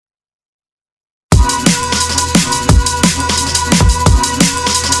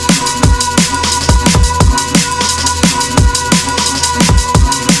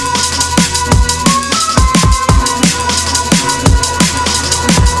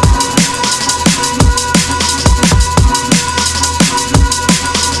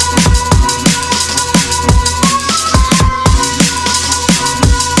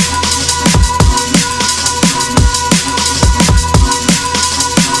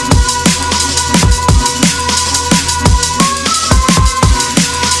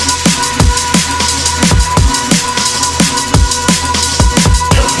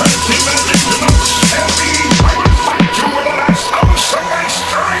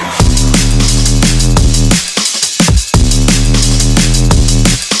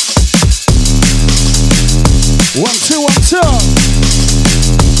Selector.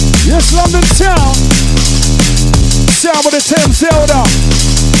 Yes, London town. Sound with the Thames Zelda.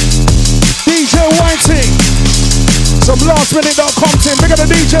 DJ Whitey. Some lastminute.com team. Big up the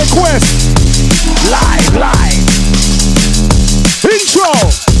DJ Quest. Live. Intro.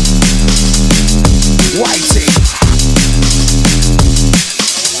 Whitey.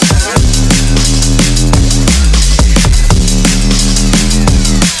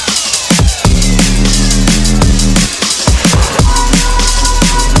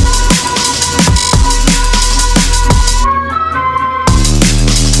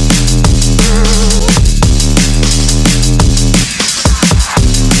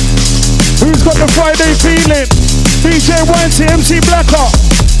 Who's got the Friday feeling? DJ Whitey, MC Blacker,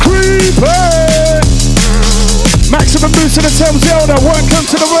 Creeper. Maximum boost to the Thames Zelda, welcome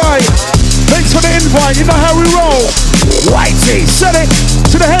to the ride. Thanks for the invite, you know how we roll. Whitey, set it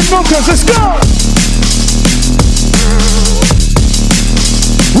to the head knockers, let's go.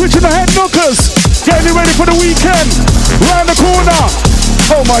 Which of the head knockers? Getting ready for the weekend. Round the corner.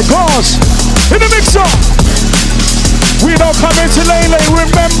 Oh my gosh. In the mixer. We don't come into Lele,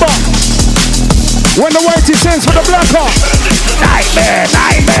 remember. When the Whitey sends for the Blacker. Nightmare.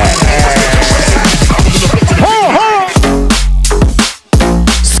 Ho!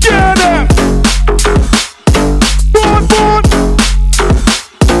 Scare them. Born.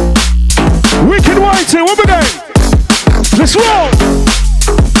 Wicked Whitey, what we doing? Let's roll.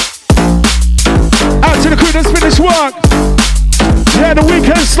 Out to the crew that's finished work. Yeah, the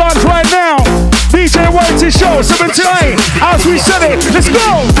weekend starts right now. DJ Whitey show, 7 to 8. As we said it, let's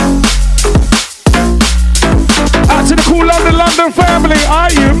go. Out to the cool London family,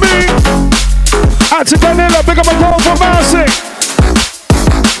 are you me? Out to Danila, big up a call for Mousy.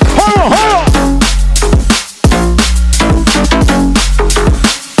 Horror.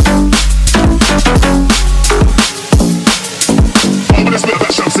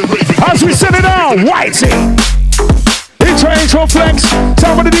 As we set it down, Whitey. Intro flex.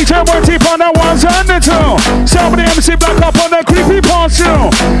 Sound with the DJ Whitey on that 1 and the 2. Sound with the MC Black up on that creepy part 2.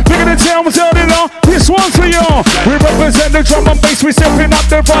 Bigger than Thames Zelda, this one's for you. We represent the drum and bass, we stepping up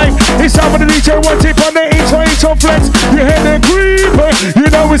the vibe. It's sound with the DJ Whitey on the intro flex. You hear the creeper, you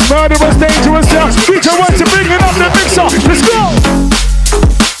know it's murderous, dangerous now. DJ Whitey bringing up the mixer, let's go.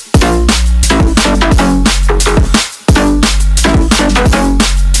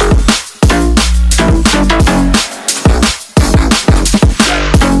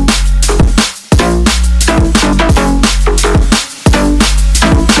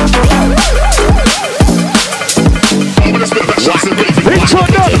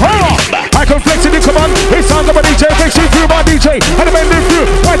 I can flex in the command. It's sound of a DJ, flexing through my DJ, and I'm bending through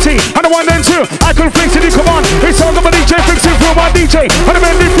Whitey, and the 1 and 2. I can flex in the command. It's sound of a DJ, flexing through my DJ, and I'm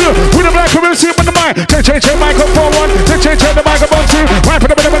bending through with a black will see on the mic. Check microphone 1, check the microphone 2. Right for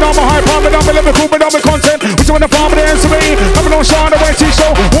the minimum on my high palm, and I'm a lyrical, but I'm a content. Which one the farm of the answer me? I'm an Sean, the Whitey show.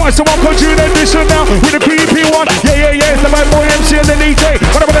 What's the one called June edition now? With the creepy one. Yeah, it's the bad boy MC and the DJ.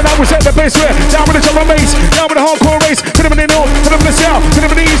 Whatever the night we set the bass with. Down with the drum and bass, down with the hardcore race. Put them in the north, put them in the south, put them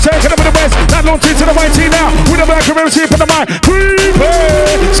in the east, put them in the west. That long to the Whitey now. With the black MC for the mic. Creepy,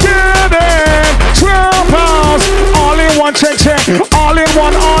 scare them. 12 pounds. All in one, check. All in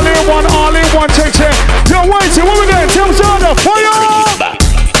one, check. Yo, Whitey, what we doing? Thames Zelda, fire!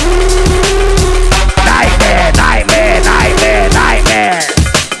 Nightmare.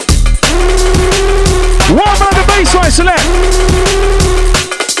 One man the baseline select.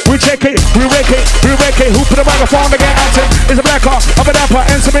 We check it, we wreck it. Who put the microphone to get active? Is a Blacker, of a Dapper,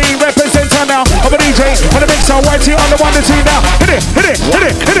 and some representer now. Of a DJ, on the mixer, Whitey on the 1 and 2 now. Hit it.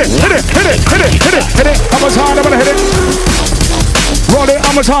 I'm as hard, I'm gonna hit it. Roll it,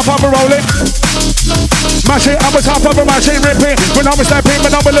 I'm a top of a roll it. Mash it, I'm a top of a mash it, rip it. When I'm a snapping,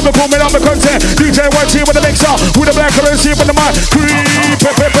 when I'm a Liverpool, when I'm a content. DJ Whitey with the mixer, with the black currency with the mic.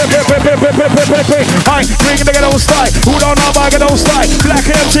 I bring the get on style. Who don't know about get on style? Black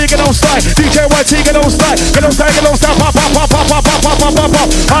MC get on style. DJ Whitey get on style. Pop.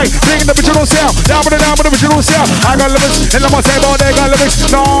 I bring the original sound. Down with the original sound. I got lyrics, and I'm gonna say, oh, they got lyrics.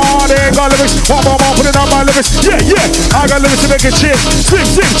 No, they ain't got lyrics. One more, put it on my lyrics. Yeah. I got lyrics to make it chick. Slip,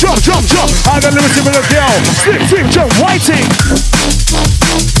 jump. I got lyrics to make it go. Slip, jump, Whitey.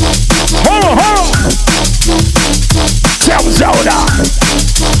 Horror. Thames Zelda.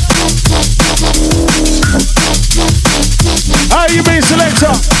 How you been,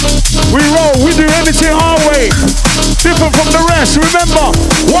 Selector? We roll, we do anything our way. Different from the rest, remember.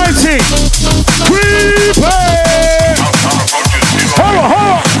 Whitey. Creepy.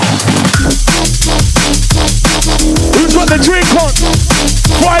 Horror. Who's got the drink on?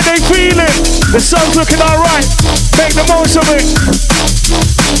 Friday feeling. The sun's looking alright. Make the most of it.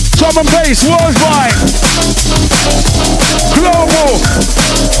 Drum and bass worldwide. Global.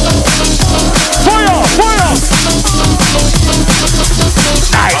 Fire, fire.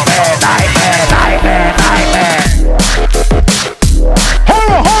 Nightmare, nightmare, nightmare, nightmare.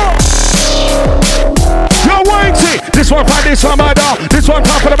 Horror, horror. You're waiting. This one find this one my dog. This one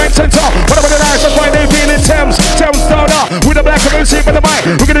top of the main center. Whatever the nice, that's why they feel in Thames. Thames down with the black community with the mic.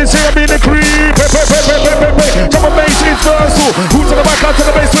 We're gonna see him in the creep. Drum and bass is first. Who's on the back out to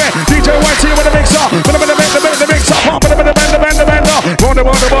the bass where? DJ Whitey with the mixer. With the mixer. With the band. Round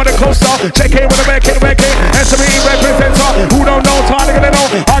the coaster. Check it with the back it. SME representer. Who don't know, time to know.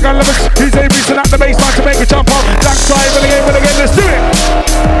 I got limits. He's a beating out the bass line to make it jump up. Black side with the game. Let's do it.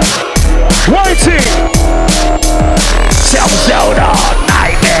 Whitey. Zelda.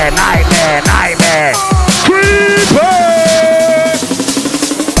 Nightmare. Creeper.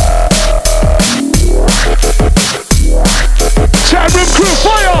 Chat room crew,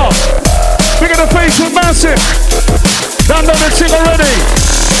 fire. Big in the face with massive. Done the thing already.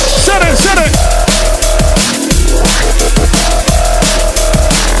 Set it.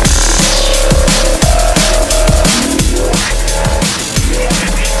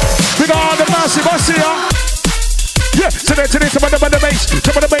 Big on the massive, I see ya. Yeah, to this, I'm on the bass,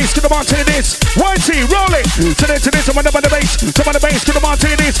 to the Martinez. Whitey, roll it. To this, I'm on the bass, to the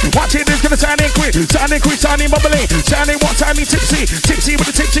Martinez. Watching this, gonna sound sounding bubbly, sounding tipsy with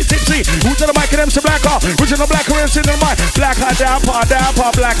the tipsy. Who's on the mic and them some blacker, original blacker MC in the mic. Blacker damper, war.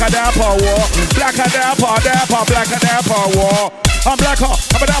 Blacker damper, war. I'm blacker,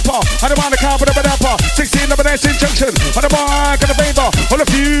 I'm a dapper, I'm around the car, but I'm a dapper. 16 of an S injunction, on the mark and the favor, on a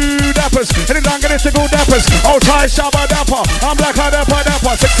few dappers, and then I'm gonna go dappers. Oh, try shabba dapper, I'm blacker,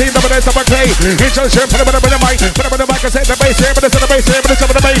 dapper. 16 of an S of a clay, injunction, put them in the mic, I said the bass here, but it's on the bass here, but it's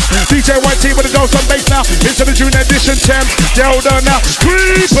over the bass. DJ Whitey with the dose on bass now, into the June edition champ, Zelda now,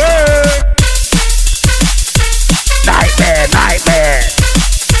 Creeper. Nightmare.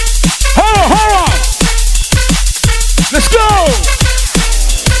 Horror. Let's go!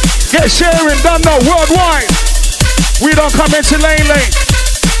 Get sharing, done now, worldwide. We don't come into lane.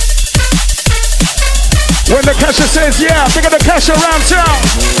 When the cashier says, yeah, bigger the cash around town.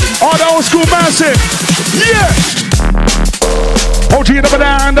 All the old school massive. Yeah! OG never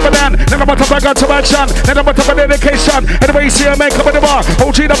down. Then I'm on top of God to action. Then I'm on top of dedication. Anyway, you see a make up in the bar.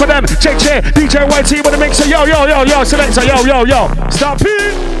 OG never down. Check. DJ Whitey with the mixer. Yo. Selector, yo. Stop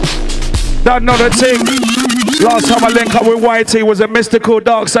it. Done another thing. Last time I linked up with Whitey was a mystical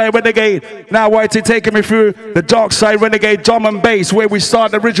Dark Side Renegade. Now Whitey taking me through the Dark Side Renegade drum and bass where we start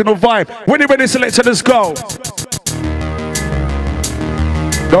the original vibe. When you ready, selector, let's go.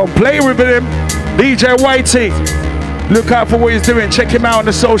 Don't play with him. DJ Whitey. Look out for what he's doing. Check him out on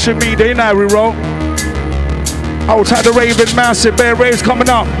the social media. You know we roll. Outside the Raven Massive. Bear Raves coming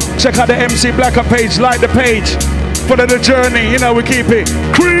up. Check out the MC Blacker page. Like the page. Follow the journey. You know we keep it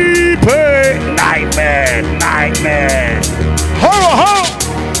creepy. Nightmare. Horror.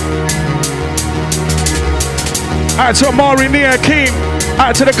 Out to Amari, Nia, Keem.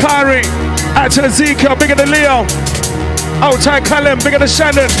 Out to the Kyrie. Out to Ezekiel. Bigger than Leo. Outside Callum. Bigger than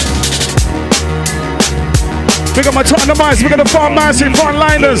Shannon. Bigger my Tottenham Mice. Bigger the Farm Massive. Front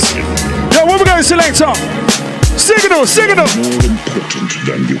liners. Yo, where we going, selector? Signal. More important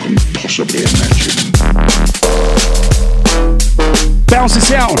than you can possibly imagine. Bounce the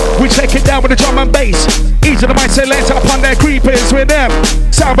sound, we take it down with the drum and bass. Each of the mic select up on their creepers with them.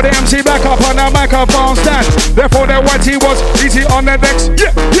 Sound with the MC back up on their microphone stand. Therefore the Whitey was easy on the decks.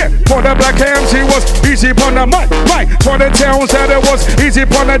 Yeah. For the black MC was easy on the mic. For the towns that it was easy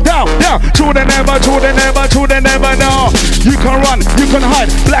on the down. True they never know. You can run, you can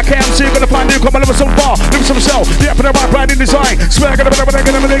hide. Black MC gonna find you, come and live some far, live some show. Yeah, put the right in design. Swear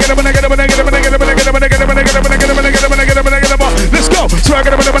let's go. So I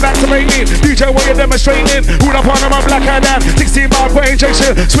gotta be activating. DJ, what you're demonstrating? Who the part of my black hand down? 16 bar for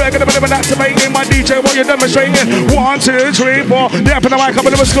injection. So I gotta be activating. My DJ, what you're demonstrating? 1, 2, 3, 4. Yeah, put the mic up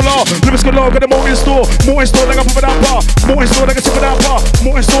in the school. Got a more in store like a pop it up bar. More in store like a tip it up bar.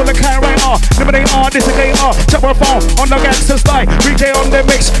 More in store like a carry R. Eliminate R, disengage R. Chop our phone on the gangsters like DJ on the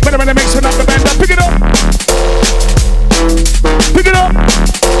mix. Better in the mix when I'm the band. Pick it up.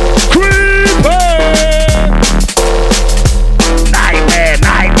 Creeper. Nightmare.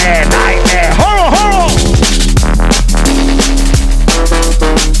 Horror.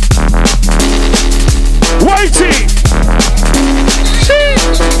 Whitey.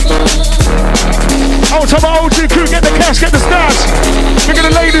 Out of our OG crew, get the cash, get the stash. Look at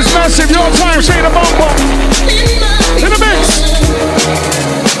the ladies massive, your time, shake the bumper. In the mix.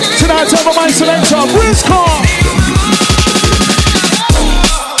 To out to my selector, Rizcar.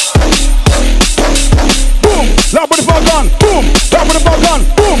 Boom, loud with the ball gun. Boom, loud with the ball gun.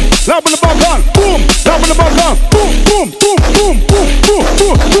 Boom, loud with the ball gun. Boom, loud with the ball gun. Boom, boom, boom, boom, boom, boom,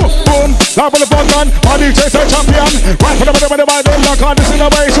 boom, boom, boom. Loud with the ball gun. My DJ's a champion. Right for the lock on. This is the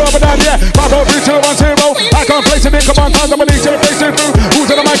way it's over down, yeah. 5, 4, 3, 2, 1, 0. I can't place it in. Come on, I'm a DJ facing through. Who's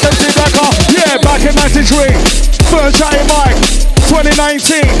in the mic? MC Blacker. Yeah, back in 93. First chatting mic.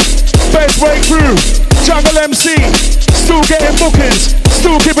 2019. Best breakthrough. Jungle MC. Still getting bookings.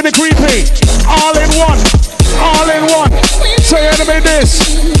 Still keeping it creepy. All in one. All in one. Say enemy this.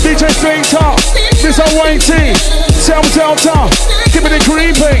 DJ String Top. This is Wayne T. Tell top. Keeping it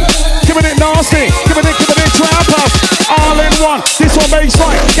creepy. Keeping it nasty. Keeping it trap us. All in one. This one bass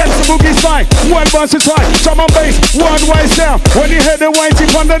line. Gets the boogie spine. One versatile. Drum on bass. One way down. When you hit the Wayne T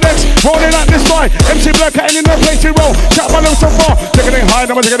on the next. Rolling out this line. MC Black and in the place to roll. Chat my little so far. Taking it high.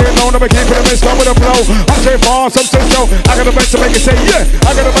 Never taking it low. Never keeping it mixed up with a flow. I'm so fast. I'm so slow. I got a bet to make it say yeah.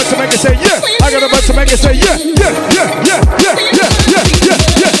 I got a bet to make it say yeah. I got a bet to make it say yeah.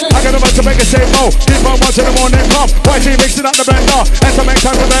 I got a bet to make it say no. Keep on watching the morning come. YT mixing up the blender. And to make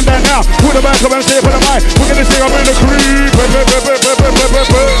time to blend that now. Put the back up and stay for the mic. We're gonna stay up in the creep.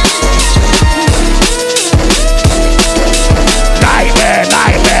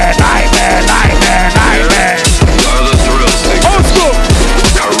 Nightmare. Old school.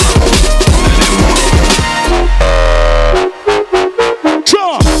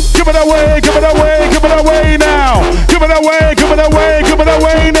 Give it away now. Give it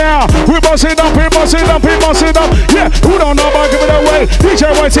away now. We bust it up. Yeah, who don't know about give it away?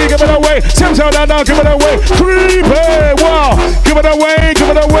 DJ YT, give it away. Sims out that now, give it away. Creepy, wow. Give it away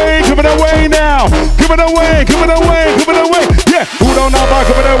now. Give it away. Yeah, who don't know about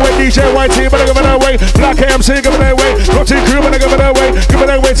give it away? DJ YT, better give it away. Black MC, give it away. Rotten Crew, better give it away. Give it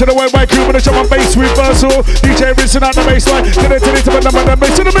away to the white crew, better jump on bass reversal. DJ rinsing out the bass line. Get it to the number, the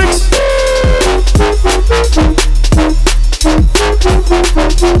bass to the mix.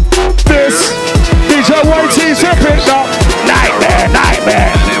 This DJ YT stepping up.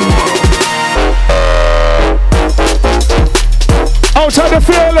 Nightmare. Outside the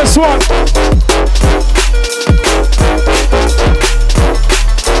fearless one.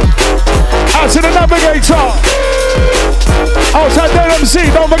 Out to the navigator. Outside the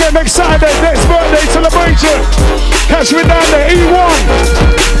MC. Don't forget next Saturday, next birthday celebration. Catch me down there, E1.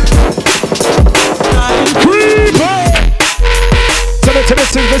 Creeper.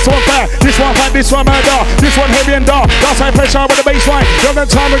 This one fat, this one murder, this one heavy and dark. Last time pressure with the baseline. Don't have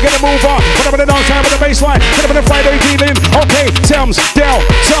time, we're gonna move on. Put up in the dance time with the baseline. Put up in the Friday feeling. Okay, Thames, Del,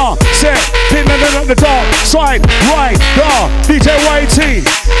 Tar, Set, pin in the dark side, right, dark. DJ YT,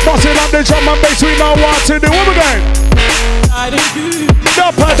 busting up the drum and bass. We know what to do. What we going?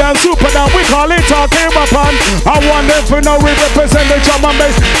 Upper down, super down, we call it talking upon. I wonder if we know we represent the drum and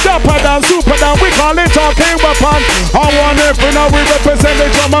bass. Upper down, super down, we call it talking upon. I wonder if we know we represent the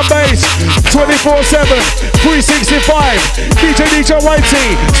drum and bass. 24/7, 365. DJ YT,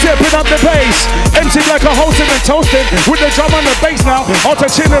 stepping up the pace. MC Black are hosting and toasting with the drum and the bass now. Auto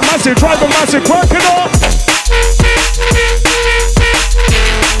chilling massive, driving massive, working up.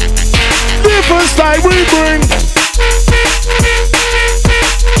 Different style we bring.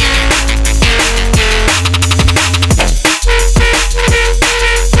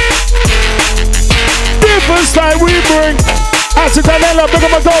 Different style we bring. Accidental, big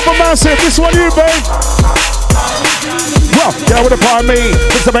up my dog for massive. This one you, babe. Well, get with a part of me.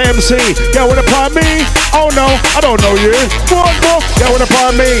 This is my MC. Get with a part of me. Oh no, I don't know you. What more? Get with a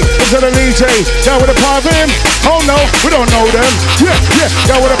part of me. This is the DJ. Get with a part of him. Oh no, we don't know them. Yeah.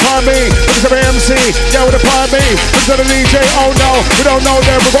 Get with a part of me. This is my MC. Get with a part of me. This is the DJ. Oh no, we don't know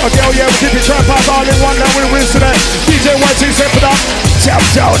them. We got a girl, yeah. We keep it trap out all in one. Now we win today. DJ YT, step it up. Jump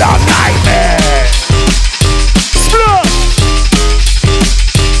down on nightmare. Split.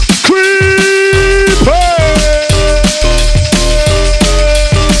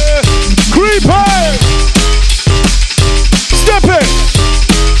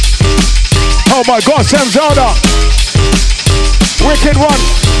 Oh my God, Sam Zelda. Wicked one.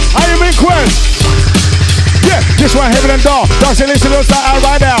 I am in quest. Yeah, this one heaven and dark. Dancing listen to that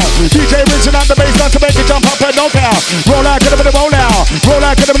right now. DJ rinsing out the bass line to make it jump up and knock out. Roll out, get up in the roll out. Roll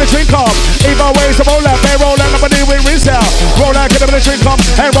out, get up in the drink up. Either ways to roll out. They roll out, nobody will rinse out. Roll out, get up in the drink up.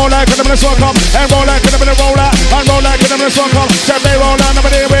 And roll out, get up in the smoke up. And roll out, get up in the roll out. And roll out, get up in the smoke up. Said they roll out,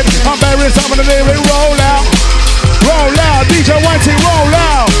 nobody will. I'm burying some of the lyric. Roll out. Roll out. DJ YT, roll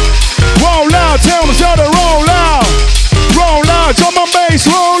out. Roll out, tell them to roll out. Roll out, drum and bass,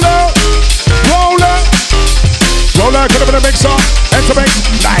 roll out. Roll out. Roll out, get up in the mix up. Enter mix.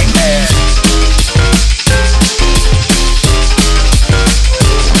 Nightmare.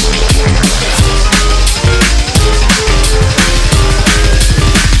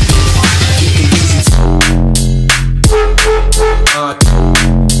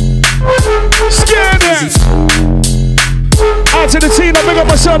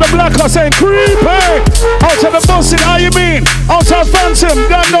 show the black car saying creepy. Outside the bussing, how you mean? Outside Phantom,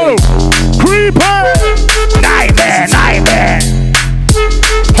 don't know. Creepy. Nightmare, nightmare.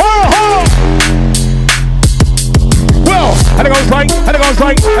 Ho, ho. Well, and it goes like, and it goes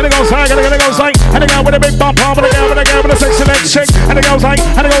like, and it goes like, and it goes like, and it goes with a big bump, and it goes with a sexy leg shake, and it goes like,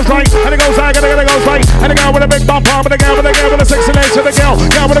 and it goes like, and it goes like, and it goes like, and it goes with a big bump, and it goes with a sexy leg to the girl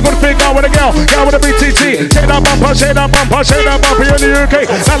with a good big girl with a girl with a BTT, shake that bumper, shake that bumper, shake that bumper here in the UK.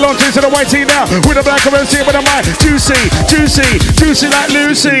 That launches to the white tee now with a black currency with a mind, juicy, juicy, juicy like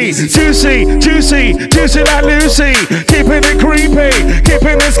Lucy, juicy, juicy, juicy like Lucy, keeping it creepy,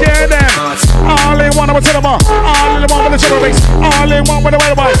 keeping it scared them. All in one, I'm gonna tell them all in one with the trouble bass, all in one with the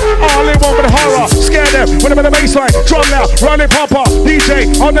weather bike, all in one with the horror, scare them with a bit of bassline, drum now, running popper, DJ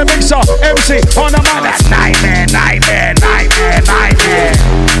on the mixer, MC on the mic. That's nightmare, nightmare, nightmare, nightmare.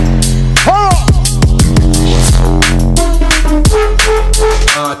 Horror.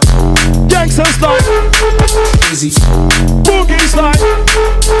 Gangsta slide, easy, boogie slide,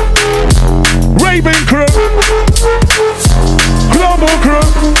 Raven crew, global crew.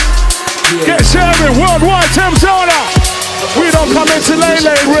 Get sharing worldwide, Tim Zona. We don't come into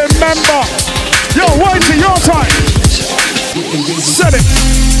Lele, remember. Yo, Whitey, your time. Set it.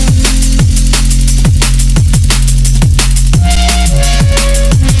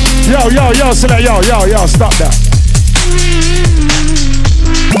 Yo, so that, yo, stop that.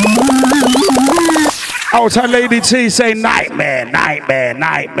 Outside Lady T say nightmare, nightmare,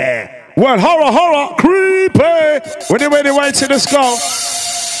 nightmare. Well, horror, creepy. When you ready, Whitey, let's go.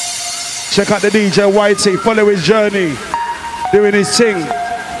 Check out the DJ Whitey, follow his journey, doing his thing.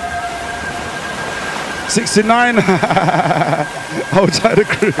 69, outside the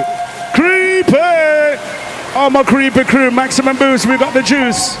crew. Creepy! Oh, my creepy crew, maximum boost, we got the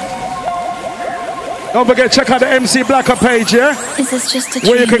juice. Don't forget, check out the MC Blacker page, yeah? Is this just a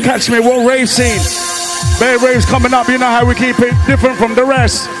dream? Where you can catch me, what rave scene. Bay raves coming up, you know how we keep it different from the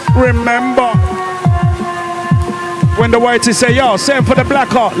rest. Remember. When the Whitey say, yo, send for the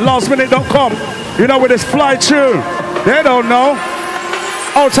Blacker, lastminute.com. You know, with this fly tune. They don't know.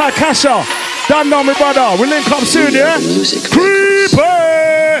 Outside Kasha. Don't know me, brother. We link up soon, yeah?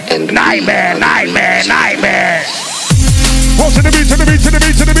 Creepy! Nightmare, nightmare, nightmare. Roll to the beat, to the beat, to the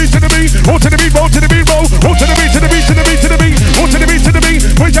beat, to the beat, to the beat. Roll to the beat, roll to the beat, roll. Roll to the beat, to the beat, to the beat, to the beat. Roll to the beat, to the beat.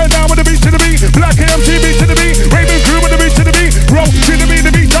 Put your down with the beat, to the beat. Black MTB to the beat. Raven crew with the beat, to the beat. Roll to the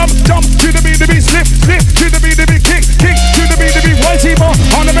beat, jump, jump. To the beat, slip, slip. To the beat, kick, kick. To the beat, Whitey ball.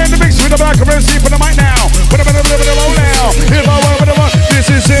 On the man, the mix with the black currency for the mic now. Put a bit of roll now. If I want,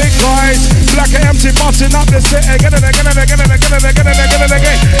 this is it, guys. Black MC busting up the set again and again and again and again and again and again and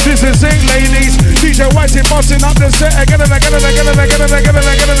again. This is it, ladies. DJ Whitey busting up the set again and again and again and again and again and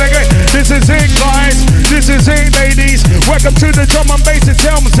again and again. This is it, guys. This is it, ladies. Welcome to the drum and bass. It's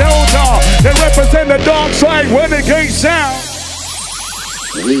Helm Zelda. They represent the dark side where the gates sound.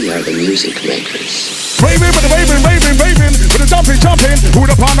 We are the music makers. Raving with the raving, with the jumping, who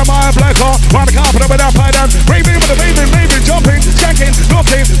the pound of my black car, round the carpet with that pie down. Raving with the raving, jumping, skanking,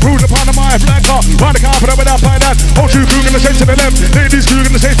 looking, who the pound of my black car, round the carpet with that pie down. Hold you crew gonna shake to the left, ladies crew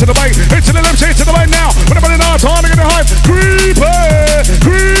gonna shake to the right, hit to the left, shake to the right now. But everybody now, time to get the hype. Creeper,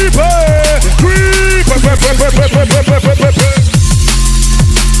 creeper, creeper,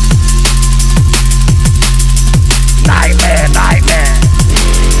 nightmare, nightmare.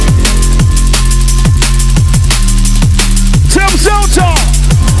 Tim Zelda.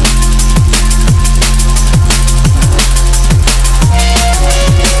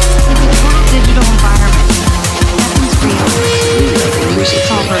 Digital environment. Nothing's real.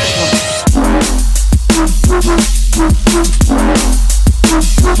 It's all virtual.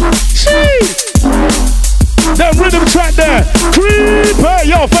 That rhythm track there. Creeper.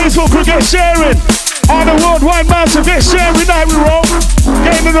 Yo, Facebook crew get sharing. On the worldwide massive, get sharing night we roll.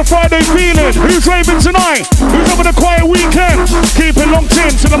 Getting in the Friday feeling. Who's raving tonight? Who's over the quiet weekend? Keep it locked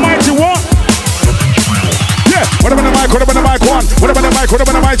in to the mighty what? Yeah, what about the mic, what about the mic one? What about the mic, what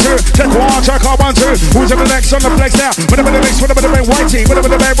about the mic two? Check one, check out 1, 2. Who's on the next on the flex now? What about the mix, what about the big Whitey? What about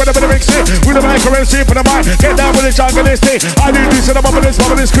the bag, what about the mix it? With the mic, currency for the mic. Get down with the jungle this day. I do this and I'm up with this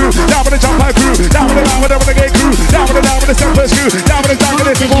crew. Down with the jump high crew. Down with the gate crew. Down with the step crew. Down with the jungle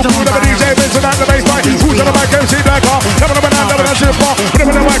this crew. Who the DJ Vincent at the bass line? Who's on the mic, MC Black car? Down with the super bar. What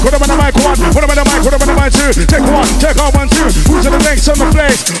about the mic, what about the mic one? What about the mic, what about the mic two? Check one, check out 1, 2. Who's on to the next on the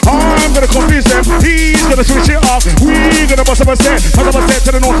place. I'm gonna confuse them. He's gonna switch it up. We gonna bust up a set. Bust up a set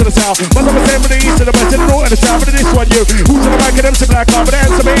to the north to the south. Bust up a set from the east to the west, to the north and the south. But this one, you. Who's in the back of them? Black car, but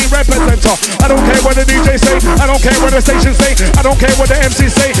that's the main representative. I don't care what the DJ say. I don't care what the station say. I don't care what the MC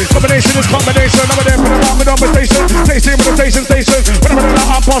say. Combination is combination. I'm there for the rock, on the station. Station with the station. Whatever the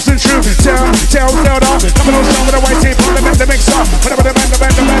I'm passing through. Tell down. Coming on strong with the white team. The mix up. Whatever the band,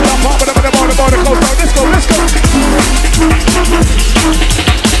 I'm pop. Whatever the border coast. Let's go.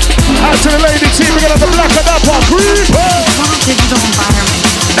 Out to the lady team. We're gonna have the black and up on Creeper. Digital environment.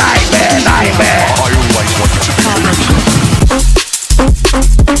 Nightmare.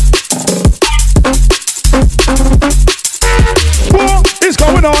 What is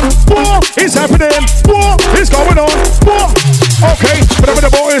going on? What is happening? What is going on? What? Okay, whatever the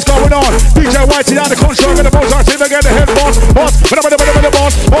boy is going on. DJ Whitey down the control, and the boss are team again. The head boss. Whatever the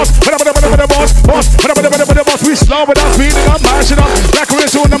boss. We slow without speeding up, mashing up. Black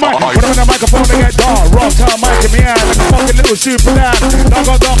wrist on the mic. Whatever the microphone they get dark. Rock time, mic in me hand. Like a fucking little super lad. Don't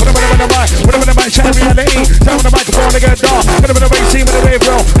go dark. Whatever the mic. Whatever the mic, chat reality. Tell me the microphone they get dark. Whatever the race team and the wave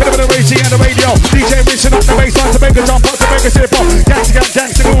roll. Whatever the race team and the radio. DJ mixing up the bass line to make a jump up, to make a slip up.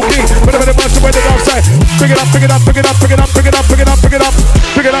 Gangsta all key. Whatever the bus, where the dog say. Pick it up.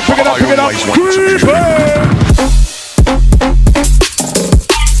 Creeper.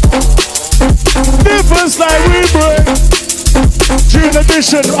 Difference like we bring. June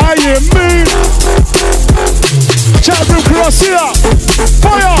edition, I am me. Chat room cross here.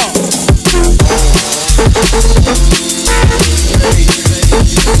 Fire.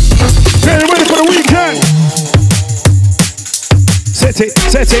 Getting ready for the weekend. Set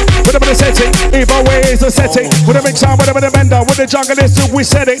it, whatever the setting, either way is the setting. With the mix on, whatever the bender, with the jungle is we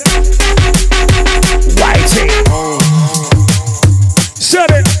set it. Whitey.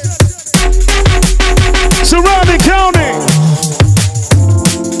 Set it. Surrounding county.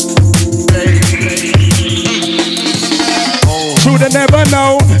 True, they never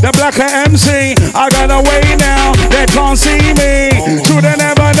know. The blacker MC, I got away now. They can't see me. True, they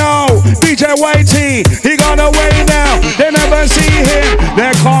never know. DJ Whitey, he got away now. They never see him. They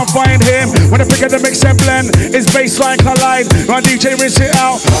can't find him. When they pick up the mix and blend, it's baseline collide. When DJ rinse it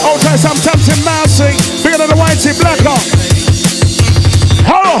out. Oh, try some tempting mousing. Bigger than the Whitey blacker.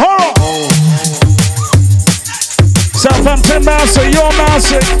 Horror. Southampton mousing, your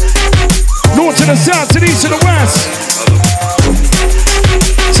mousing. North to the south, to the east to the west.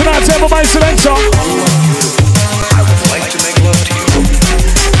 Tonight, everybody selector. I would like to make love to you.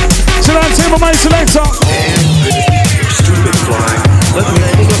 Tonight, everybody selector. You're stupid fly. Let me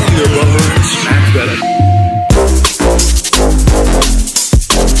pull up your rubber and smack that.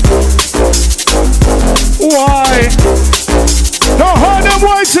 Why? Don't hurt them,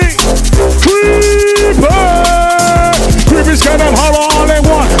 Whitey. Creeper's got them horror all in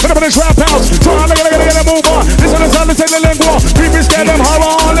one. Whatever the trap house. So I'm gonna move on. This is the sound, this is the lingua. Creeper's got them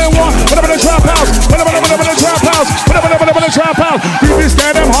horror all in one. Whatever the trap house. Whatever the trap house. Whatever the trap house. Creeper's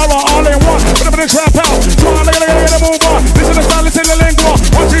got them horror all in one. Whatever the trap house. So I'm gonna move on. This is the sound, this is the lingua.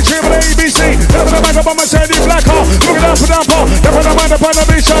 1, 2, 3 with the ABC. Whatever the microphone, my shady black hole. Look it up and down, Paul. Never the mind upon the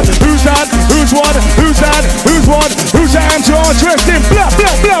mission. Who's that? Who's what? Who's that? Who's what? Who's that? I'm all dressed in blah,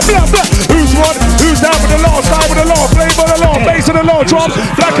 blah, blah, blah, blah. Who's what? Who's that? With the law, style with the law, flavor the law, bass of the law, drum.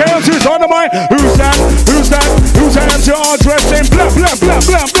 Black hands, who's on the mic? Who's that? Who's that? Who's hands all dressed in blah, blah, blah,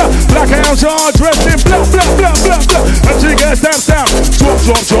 blah, blah. Black hands all dressed in blah, blah, blah, blah, blah. Until you get stamps down.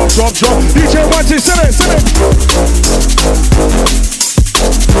 Drop. DJ Whitey, sit it.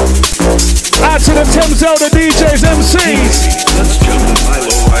 Out to the Thames Elder DJs, MCs. Let's jump in my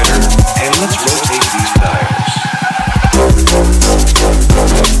lowrider and let's rotate these tires.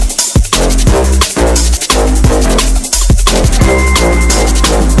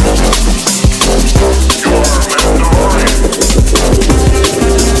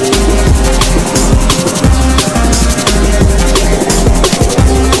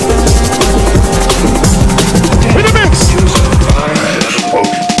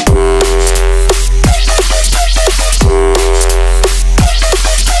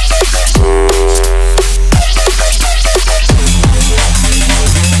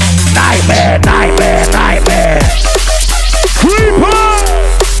 Nightmare. Creeper.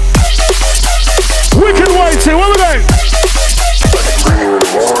 Wicked Whitey, what are they?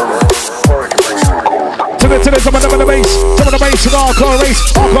 To the some of the bass, and hardcore race,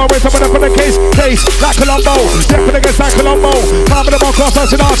 some of the case, like Colombo, definitely against that Colombo, come with the ball cross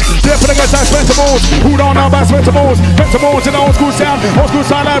us and us, definitely against that Spencer Moores, who don't know about Spencer Moores in the old school sound,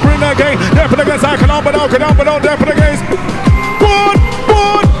 I bring the game, definitely against that Colombo, definitely against,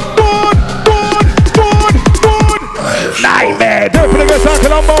 Nightmare.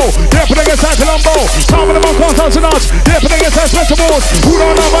 tonight. There for the guys that's vegetables. Who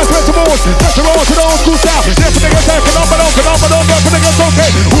don't know about vegetables? That's the roll to the old school style. There for the guys that can up and there for the guys okay.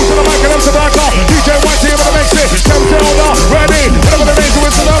 Who's to the mic and I'm to back off. DJ White team with the mix it. Come down now, ready. Whatever the range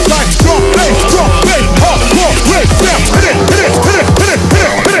is to the outside. Drop, play, hardcore, play, yeah, hit it.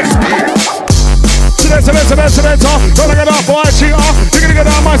 Selector, gonna get off for cheater. You're gonna get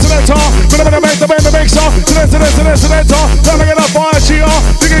down my selector. Gonna make the mixer. Selector, gonna get off for cheater.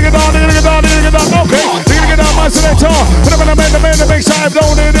 You're gonna get down. Okay, you're gonna get down my selector. Gonna make the mixer. If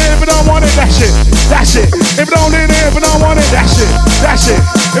don't need it, if you don't want it, that's it. If you don't need it, if you don't want it, that's it.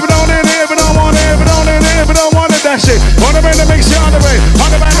 If you don't need it, if you don't want it, if you don't need it, if you don't want it, that's it. Wanna make the mixer on the way. On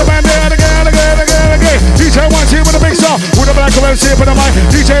the band, again. DJ White team with the mixer. With the black and shape of the mic.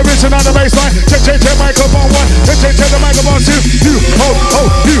 DJ Richard on the baseline. Check microphone one. Check the microphone two. You hold.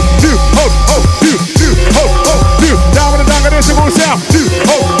 Down with the dog of this it goes down. You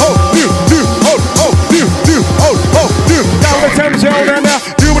hold. Down with the temperature on now.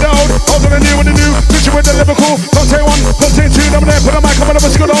 New with the old with the new. Picture with the Liverpool. Contain one, contain two. Number there. Put a mic on the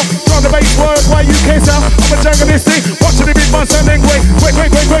school on. From the bass word, why UK sound. I'm a jungle this thing. Watching the big man sounding quick.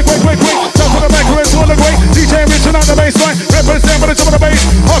 Down to the mic, we're all the way. DJ Richard on the baseline. Represent with the top of the bass.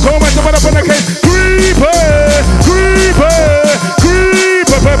 Hardcore went up in the case. Creeper.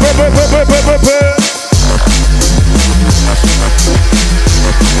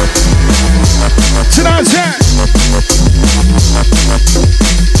 Tonight's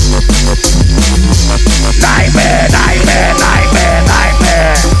Nightmare.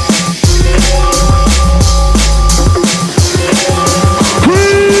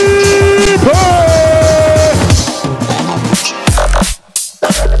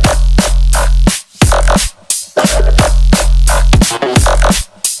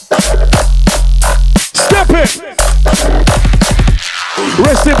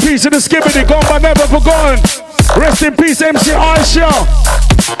 Rest in peace to the skibbity, gone but never forgotten. Rest in peace, MC Aisha.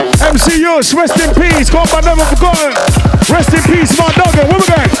 MC Yush, rest in peace, gone but never forgotten. Rest in peace, my dog. Where we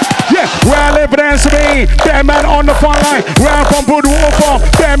going? Yeah, where I live, dance to me. Bear man on the front line. Where I'm from, Woodwater Farm.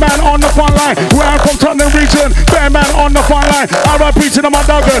 Bear man on the front line. Where I'm from, Tottenham region. Bear man on the front line. R.I.P. to the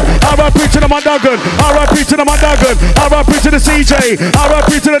Muduggan. R.I.P. to the Muduggan. R.I.P. to the Muduggan. R.I.P. to the CJ.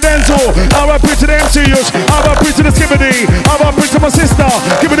 R.I.P. to the Denzel. R.I.P. to the MC Yush. R.I.P. to the Skibbity. R.I.P. to my sister.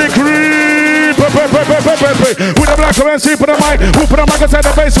 Give it a creep. With the black MC, put the mic. Who put the mic inside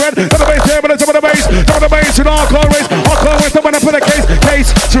the bass red? The bass there, but the top of the bass. Top of the bass to the hardcore race. Hardcore race, I'm gonna put a case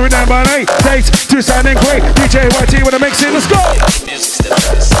to number 8. Case to sounding great. DJ YT with a mix in. Let's go.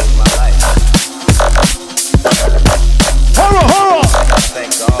 Horror.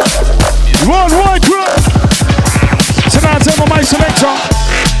 One white crew. Tonight's on my selector.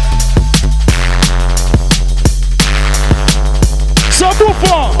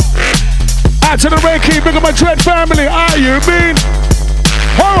 Subwoofer. Out to the Reiki, big up my Dread family. You mean?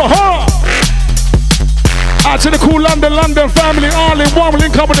 Horror. Out to the cool London family, all in one.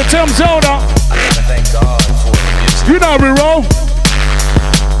 Link up with the Thames Zelda. You know we roll.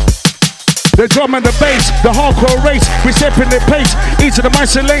 The drum and the bass, the hardcore race, we step in the pace. Each of the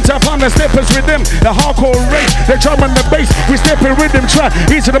mice selector upon the steppers rhythm. The hardcore race, the drum and the bass, we step in rhythm track.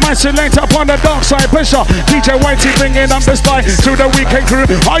 Each of the mice selector upon the dark side pressure. DJ Whitey bringing up the style through the weekend crew.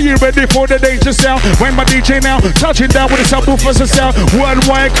 Are you ready for the danger sound? When my DJ now touching down with the subwoofers and sound.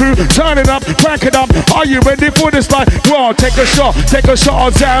 Worldwide crew, turn it up, crank it up. Are you ready for this life? Well, take a shot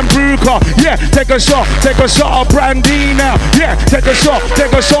of Zambuca. Yeah, take a shot of Brandy now. Yeah, take a shot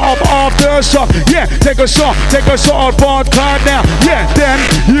of After. Yeah, take a shot of vodka now. Yeah, then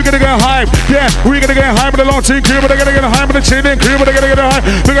you're gonna get hype. Yeah, we're gonna get hype with the long team crew, but they're gonna get hype with the chilling crew, but they're gonna get hype.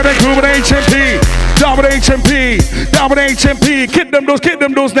 We're gonna crew with HMP. Down with HMP. Kid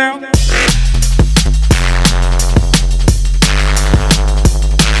them those now.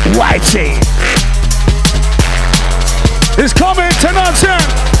 Whitey. It's coming tonight,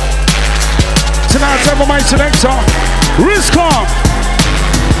 for my selector. Rizcom.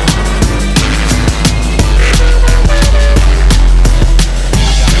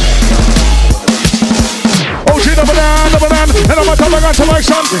 And I'm on top of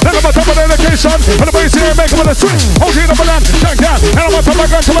selection, and I'm on top of dedication, and the bass here make with a switch. OG number 9, check that. And I'm on top of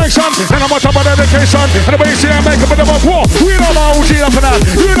selection, and I'm on top of dedication, and the bass here make with a war. We know about OG number 9.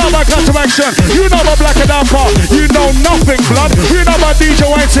 You know about Cut to Action. You know about Black and Alpha. You know nothing, blood. You know about DJ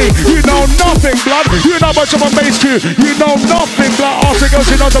Whitey. You know nothing, blood. You know about Drum and Bass Crew. You know nothing, blood. Also goes,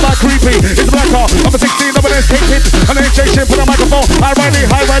 you know about Creepy. It's Black Car. Number 16, number 8, hit. And then J-Ship put a microphone. I ride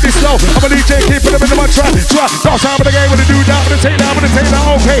it slow. I'm a DJ, keep it in my track. Got time of the game with the do that, with the take down,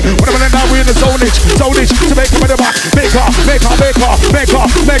 okay. When I'm in now, we're in the the zonage to make them with the box. Make her with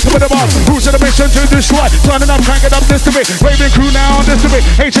the box. Who's in the mission to destroy? Turning up, cranking up this to me. Raven crew now, this to me.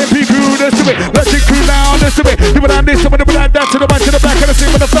 HMP crew, this to me. Legend crew now, this to me. Give it on this, give it on that, to the back, to the back, and the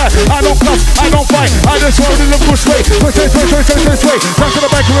same with the flat. I don't cuss, I don't fight. I just roll in the bush way. Push this way. Back to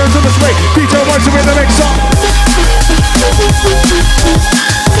the back, around to this way. DJ wants to win the next song.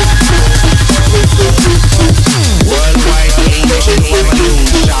 Worldwide ancient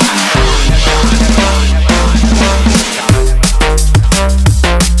revolution.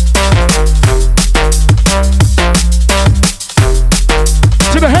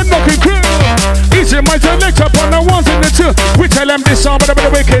 To the head knocking crew. Easy my select up on the ones and the two. We tell them this song but the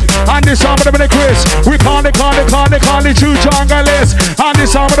wicked and this song but the Chris. We call it two jungles. And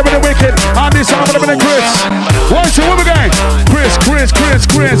this song but the wicked and this song but the Chris. What's the woman gang? Chris.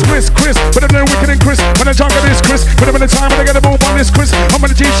 But the wicked and Chris. When the jungle is Chris. But I'm in the time when I get a move on this Chris. I'm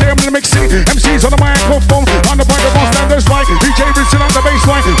in the DJ, I'm in the mixing. MC's on the microphone. On the microphone stand this right. DJ Richard on the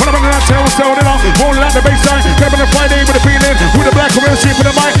baseline. When I'm in that tail, selling it out. Rolling out the baseline. Grabbing the Friday with the feeling. With the black real sheep in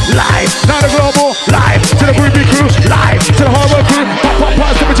the mic. Live. Not a global. Live. To the Ruby crew. Live. To the hard work crew. Pop,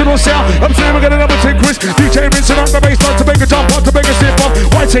 the original sound. I'm saying we're gonna number 10 Chris. DJ Richard on the baseline to make a jump up, to make a step up.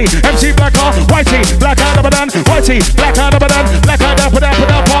 Whitey. MC Black R. Whitey. Black out of a done. Whitey. Black out of a done. Black out of a done.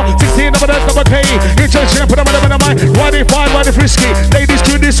 16 of a done. Double K. It's just put them in the mind. Whitey fine. Whitey frisky. Ladies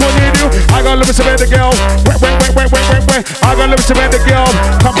do this one you do. I got love to the girl. Wait. I got love to the girl.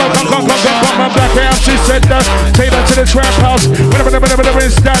 Come. Black hair. She said that. Take that to the trap house. Whatever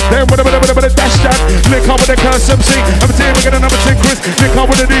is that. Then whatever dash that. Lick up with the curse MC. I'm saying we're gonna number 10 Chris. Lick up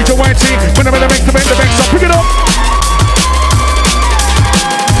with the DJ Whitey. Whenever they make the bank. So pick it up.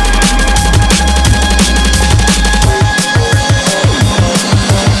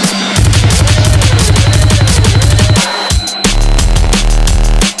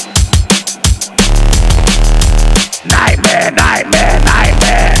 Nightmare.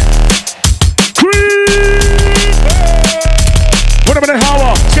 Whatever the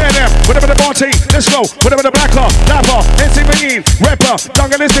Howard, scare them, whatever the Bonte, let's go, whatever the Blacker, Lapper, NC Mean, Rapper,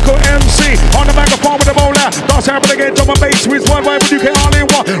 Dungalistical MC, on the microphone with the bowler, dance happening again, drum and bass, with one way, but you can only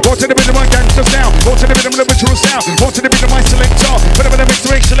one, roll to the rhythm of gangster sound, roll to the rhythm of the ritual sound, roll to the rhythm of my selector, whatever the mix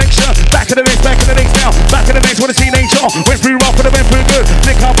selection, back in the days now, back in the days when a teenager, went through rough and went through good,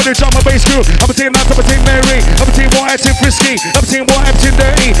 lick up with the drum and bass crew, I'm a team Nat, I'm a team Mary, I'm a team White, team Frisky, I'm a team White, I'm team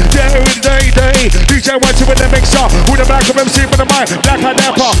Dirty, DJ White with the mixer, with the back of MC with the mic, Black and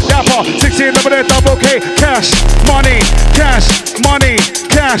Dapper, 16 over there, double K, cash, money,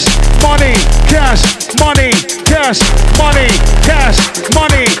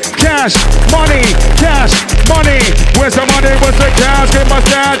 where's the money, where's the cash, get my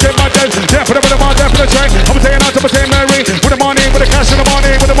dad, yeah, put the train, I'm saying out to my Mary, with the money, with the cash, and the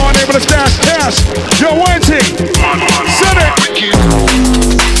money, with the stash, cash, you're waiting, set it.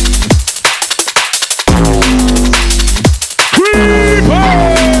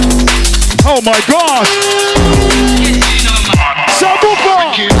 Oh my gosh!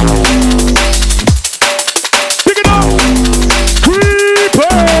 Sabuka! Pick it up!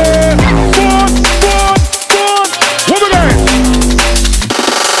 Creeper! One! What again?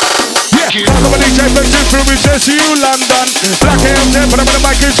 Yeah! I'm a DJ from just you, London. Black AM, but I'm in the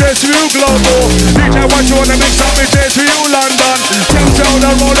mic, it's just you, Global. DJ, what you wanna make something, just you, London. Tell the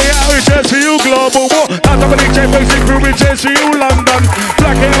rolling out, it's just you, Global. I'm a DJ from just you, London.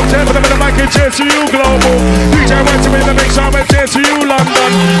 Black AM, but I'm in the mic, it's just you, Global. DJ, what you wanna make something, just you,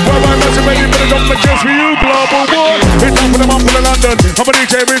 London. Well, I'm not ready for the number, just for you, Global. It's up for the month for the London. I'm a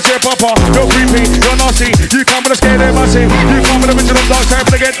DJ, Papa. You're creepy, you're nasty. You come with a scare, they're massive. You come with a original dark time,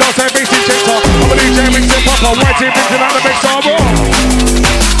 but again, dark time, basic checker. I'm a DJ, Papa. White team, thinking out the big star.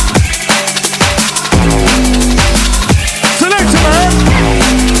 Select it, man.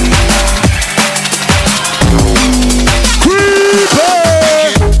 Creeper.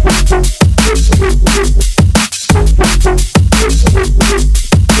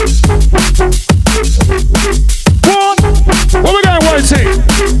 What we got, White team?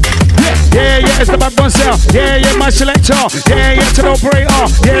 Yeah, it's the bad one sound. Yeah, my selector. Yeah, to the operator.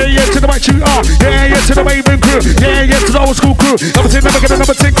 Yeah, to the white shooter. Yeah, to the Raven crew. Yeah, to the old school crew. Number 10, never get a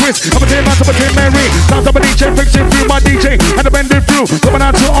number 10 Chris. Number 10, number 10 Mary. Now number DJ, fixing through my DJ. And the bending through. Coming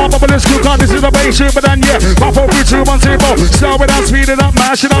out to all of the school. God, this is the bass shoot, but then pop up through 2 1 0. Slow it down, speed it up,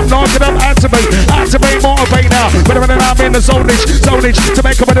 mash it up, knock it up, activate, motivate now. Whenever I'm in the zonage to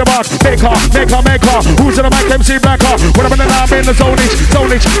make a better mark. Make her. Who's in the mic, MC Blacker? Whenever I'm in the zonage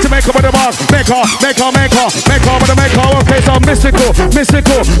to make a better mark. Make her, okay, so mystical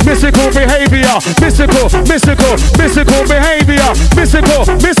behavior, mystical behavior, mystical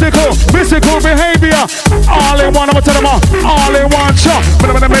mystical behavior. All in one, I'ma tell them all in one shot. But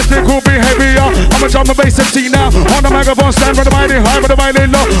I'm in the mystical behavior. I'ma drop the bass MC now. On the microphone stand for the mighty high, for the mighty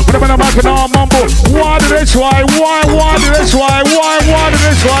low. But I'm in the mic and all mumble. Why did they try? Why did they try? Why did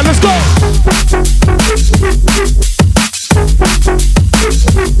they try? Let's go.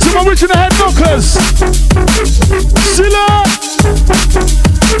 To my original head knockers. Silla.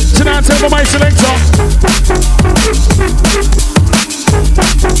 Tonight, tell my selector.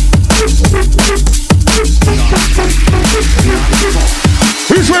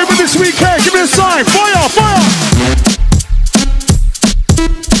 Who's ready for this weekend? Give me a sign. Fire, fire.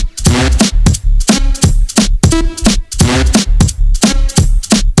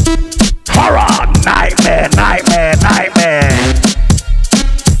 Horror, nightmare.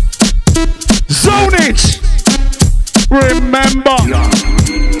 Zonage. Remember.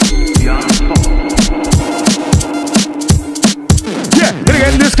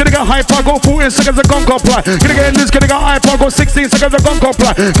 Gonna get hyper, go 14 seconds of gun comply. Gonna get loose, gonna get hyper, go 16 seconds of gun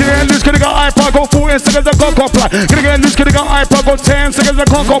comply. Gonna get loose, gonna get hyper, go 14 seconds of gun comply. Gonna get loose, gonna get hyper, go 10 seconds of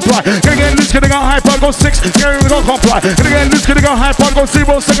gun comply. Gonna get loose, gonna get hyper, go 6 seconds of gun comply. Gonna get loose, gonna get hyper, go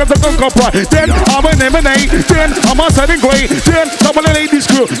 0 seconds of gun comply. Then I'm an M&A, then I'm a side and grey, then I'm a ladies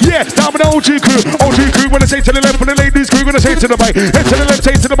crew. Yeah, I'm an OG crew. OG crew, when I say to the left, when the ladies crew, gonna say to the right. Head to the left,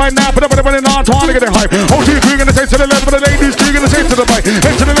 say to the right now, but I'm running on, trying to get it hype. OG crew, gonna say to the left, when the ladies crew, gonna say to the right.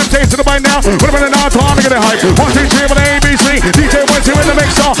 Head to the left, say to the right now, but I'm running on, trying to get it hype. 1, 2, 3, with the ABC. DJ 1, 2 in the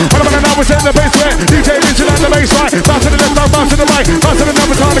mix on. But I'm running on, we're setting the bass right. DJ Vincent on the bass right. Bounce to the left, bounce to the right. Bounce to the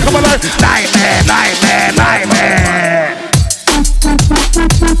number, trying to come alive. Nightmare.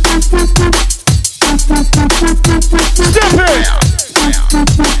 Step it.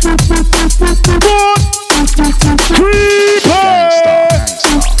 Good. Creeper.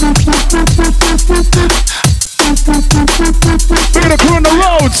 We're gonna crew on the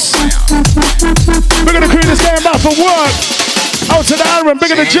roads. We're gonna crew this game back for work. Out to the Aaron,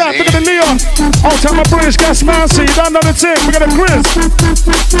 bigger the Jack, bigger the Leon. Out to my British gas mousey, you don't know the thing. We're gonna Grizz.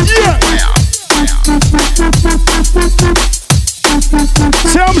 Yeah.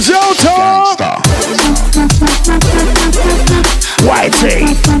 Sam Zolta.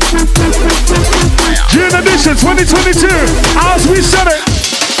 Whitey. June edition 2022. As we said it.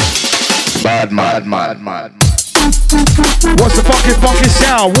 Mad. What's the funky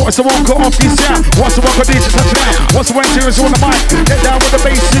sound? What's the one cut off your sound? What's the one got DJ touch now? What's the one serious on the mic? Get down with the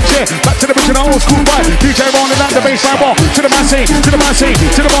bass and chair. Back to the original old school vibe. DJ rolling out the bass line ball. To the man scene, to the man scene,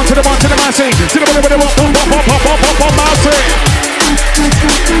 to the one, to the one, to the man scene, to the one, pop, man scene.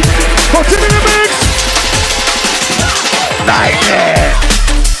 Continue the mix. Nightmare.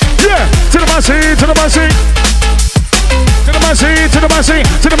 Yeah, to the man scene, to the man scene. To the Massey, to the Massey,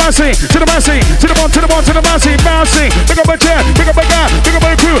 to the Massey, to the Massey, to the one, to the one, to the Massey, Massey. Big up a chair, big up a guy, big up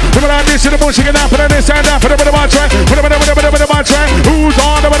a crew. Put it like this, to the bush, shaking down, put it this side down, put it with a track, put it with a track. Who's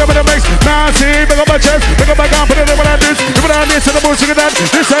on the mix? Massey, big up a chest, big up a guy, put it like this, put it like this, to the bush, shaking down,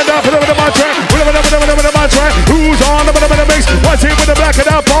 this side down, put it with a track, put it with a track. Who's on the mix? What's he with the black and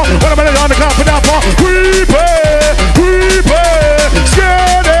that ball? What about it on the cloud for that ball? Creeper,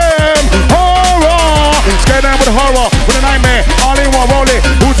 scare them, horror, scare them with horror. Nightmare, all in one, roll it.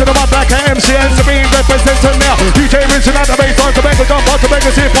 Who's to the one black at MCN to be represented now? DJ Vincent at the bass, on to make a jump, on to make a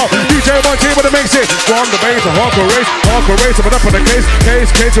hip hop. DJ 1 team with the mix it. From the bass, a hardcore race, but up on the case,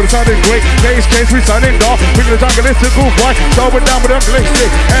 we're sounding great. Case, we sounding dark. Bring the jungle, it's a cool boy. So we're down with them, glitzy.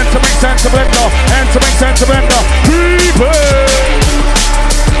 And to make sense of blender, Creeper.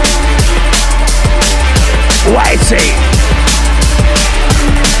 Whitey.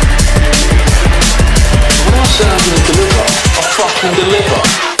 When I say I'm gonna deliver, I fucking deliver.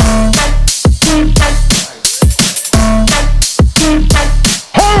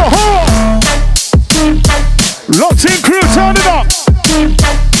 Horror! Locked in crew, turn it up.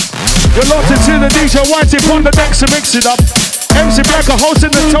 You're locked into the DJ Whitey on the decks and mix it up. MC Blacker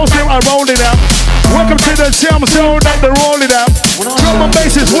hosting the toasting, I roll it out. Welcome to the Jam Zone that they roll it out. Drum and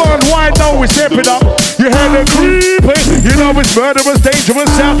bass is worldwide, now we step it up. You hear the creepy, you know it's murderous, dangerous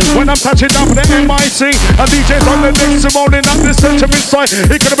sound. When I'm touching up the MIC, and DJ's on the decks and rolling up this touch of inside.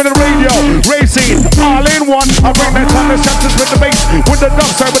 It could have been a radio, racing, all in one. I bring that time, the chances with the bass, with the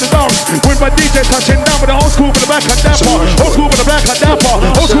dark side, with the dogs. With my DJ touching down with the old school with the black and that part. Old school with the black and that part.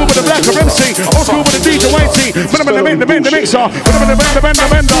 Old school with the black of MC. Old school with the DJ Whitey. Put them in the mixer. Put them in the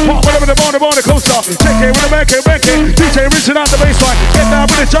bender. Put them in the coaster. Check it with the back it. DJ reaching out the baseline. Get down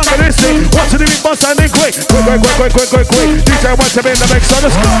with the jungle listing. Watch the beat bust and then quick. Quick. DJ wants to be in the mixer.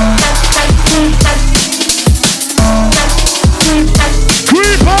 Let's go.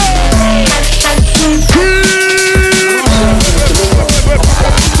 Creeper.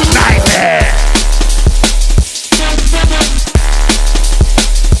 Nightmare.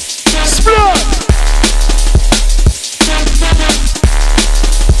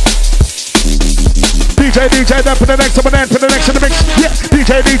 DJ there for the next one, then for the next in the mix. Yeah,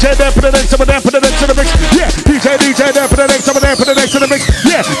 DJ there for the next one, then for the next in the mix. Yeah, DJ there for the next one, then for the next in the mix.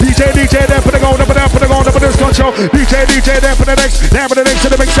 Yeah, DJ there for the gold, for the gold, for this control. DJ there for the next, there for the next in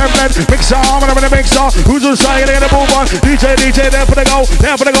the mix and blend. Mixer, I'm gonna mix up. Who's on side? They're gonna move on. DJ there for the gold,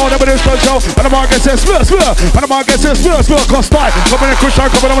 there for the gold, for this control. And the market says, and the market says, cost by. Coming in Christian,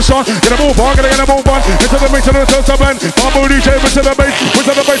 coming on Sean. Gonna move on, gonna move on. Into the mix and the toast of blend. Bamboo DJ, into the bass,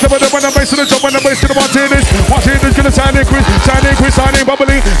 into the bass, when the bass to the top, when the bass to the Martinez. Martinez gonna sign in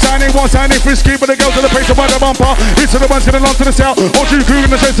bubbly, signing one, signing frisky, but they go to the pace of the bumper. Into the ones gonna long to the south. All two crew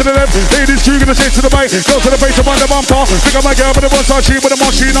gonna straight to the left. Ladies crew gonna straight to the right. Go to the pace of the bumper. Pick up my girl with the one side with the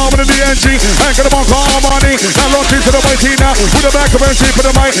machine arm with the DNG. Back of the bunker, Armani. Now launch into the white now. With the back of MC for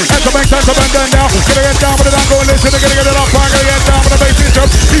the mic. And the bank time to bend down now. Gonna get down with it, I'm going listen. They're gonna get it up. I'm gonna get down with the bass in jump.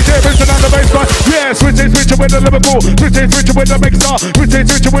 DJ Vincent on the bass line. Yeah, switching with the Liverpool. Switching with the mixer.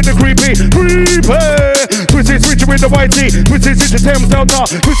 Switching with the creepy. Switching with the whitey. Switching Thames Delta.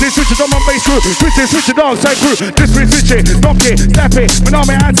 Switching on my bass crew. Switching dog side crew. This switching. Knock it. Snap it. But now I'm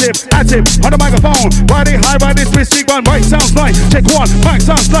active. On the microphone. Riding high, riding speed one. Mic sounds nice. Check one. Mic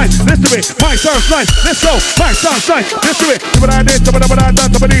sounds nice. Let's do it. Mic sounds nice. Let's go. Mic sounds nice. Let's do it. What I did, what I done.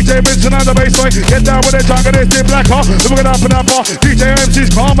 DJ Vincent on the bass line. Get down with the jungle. This in black car. Look it up and up. DJ MC's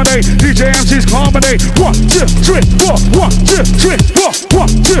comedy. DJ MC's comedy. 1, 2, 3, 4. 1, 2, 3, 4. 1,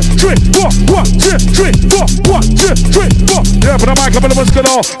 2, 3, 4. 1, 2, 3, 4. 1, 2, 3, 4. Yeah, but the mic up in the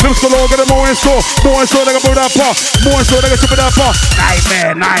muscular. Get a more in store. More in store. They can move that part. More in store. They can chip it that part.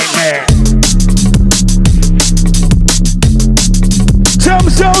 Nightmare.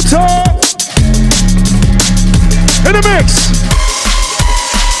 Thames Delta in the mix.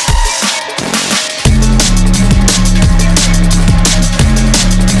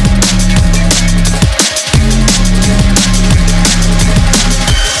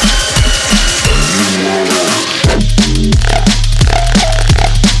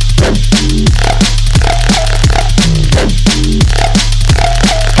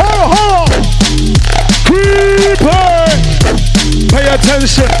 Pay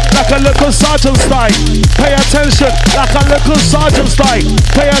attention like a little sergeant style. Pay attention like a little sergeant style.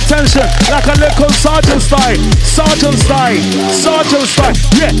 Pay attention like a little sergeant style. Sergeant style.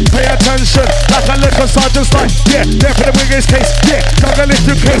 Yeah, pay attention like a little sergeant style. Yeah, there for the biggest case. Yeah,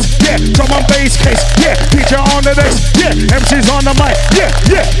 juggalistic case. Yeah, drum and bass case. Yeah, teacher on the next. Yeah, MC's on the mic. Yeah.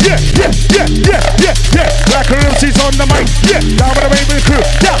 Black MC's on the mic. Yeah, down with the baby crew.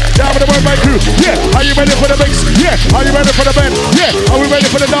 Yeah, down with the worldwide crew. Yeah, are you ready for the mix? Yeah, are you ready for the band? Yeah, are we ready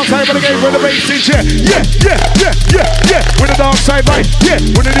for the dark side of the game with the bass in chair? Yeah, with the dark side right. Yeah,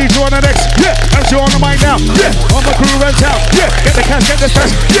 with the DJ on the next. Yeah, MC on the mic now. Yeah, on the crew rent out. Yeah, get the cash, get the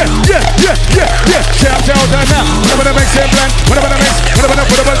stress. Yeah. Shout out now. Whatever the mix in blend. Whatever the mix. Whatever the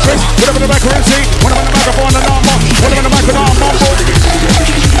tricks. Whatever the macaroni. Whatever the microphone and arm. Whatever the microphone mumble.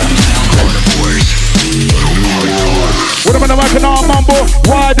 Whatever the microphone mumble.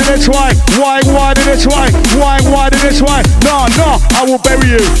 Why did they try? Why did they try? Why did they try? No, I will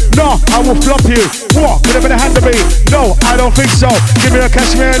bury you. No, I will flop you. What? Could have been a hand to me? No, I don't think so. Give me a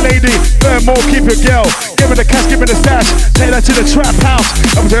cashmere lady. Burn more, keep it girl. Give me the cash, give me the stash. Take that to the trap house.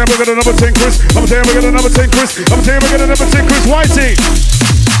 I'm saying we're gonna number 10 Chris. Whitey.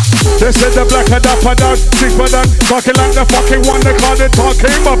 They said the black had up a dog, sick for that. Talking like the fucking one they call it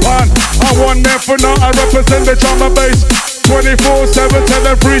talking upon. I want them for now, I represent the drum and bass. 24/7, tell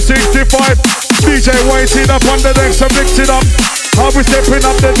them 365. DJ Whitey up on the decks and mix it up. I'll be stepping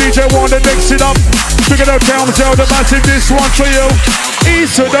up, the DJ wanna mix it up. Figure out Thames Delta, the massive this one for you.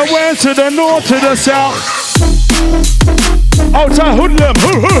 East to the west, to the north, to the south. Outside hoodlum,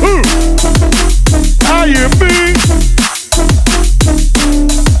 hoo. How you be?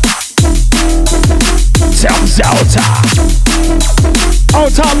 Thames Delta.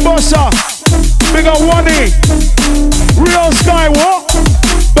 Outside Bossa. Big up Wani. Real Sky, what?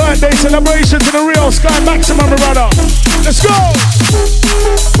 Birthday celebration to the Real Sky Maximum, brother. Let's go.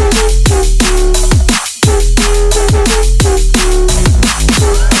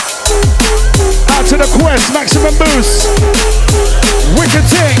 Out to the Quest, Maximum Boost. Wicked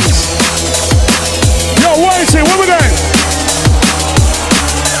things. Yo, Whitey, what we doing?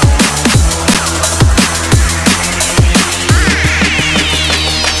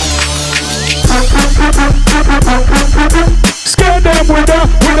 Scare them with the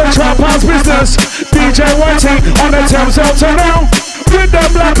trap house business. DJ Whitey on the Thames Delta now. With the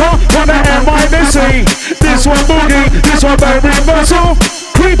blacker on the MIDC. This one boogie, this one very versatile.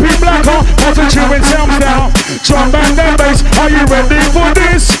 Creepy blacker, positive in Thames now. Drum band and bass, are you ready for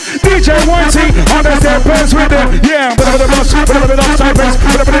this? DJ Whitey on the steppers with them. Yeah, whatever the boss, whatever the upside bass,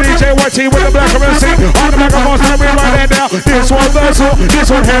 whatever the DJ Whitey with the black MC on the microphone, stand we right there now. This one versatile, this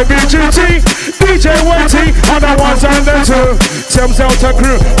one heavy duty. DJ Whitey on the ones and the two. Tim Zelta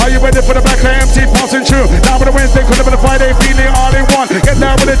crew, are you ready for the black MC passing through? Now for the Wednesday, for the Friday, feeling all in one. Get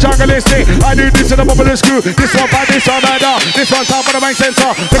down with the jungle listing. I do this in the bubble screw. This one by this on that down. This one top of the main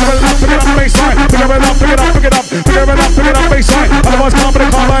center. Pick it up, baseline. Pick it up, pick it up, pick it up. Pick it up, pick it up, baseline. Otherwise, come with the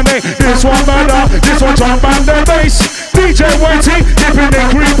command name. This one murder, this one jump and the bass. DJ Whitey, dipping it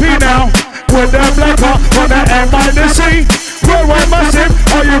creepy now. With the blacker on the M-C. Worldwide massive,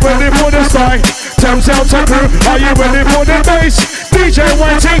 are you ready for the side? Thames Delta crew, are you ready for the bass? DJ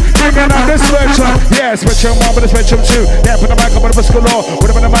Whitey, bringing out the spectrum. Yeah, spectrum 1 with the spectrum 2. Yeah, put the mic up with the school law.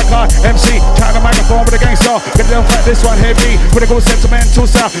 With the mic on MC, trying the microphone with the gangster. Get it down flat, this one heavy. With a good sentimental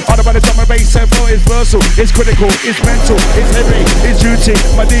sound. All about the drum and bass, tempo is versatile. It's critical, it's mental, it's heavy, it's duty.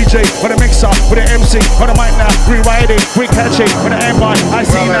 My DJ, with the mixer, with the MC, on the mic now. Rewrite it, we catch it. With the empire, I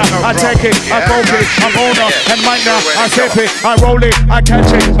see now, I take it, I go it. I'm owner, and mic now, I step it, I roll it, I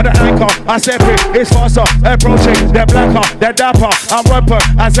catch it. With the anchor, I step it, it's faster, approaching. They're blacker, they're dapper. I'm rapper,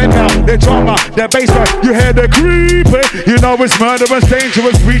 I said now, the drama, the bassline, you hear the creeping. You know it's murderous,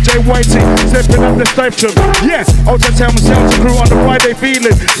 dangerous. DJ Whitey, stepping up the spectrum. Yeah, Ultra Thames Delta crew on the Friday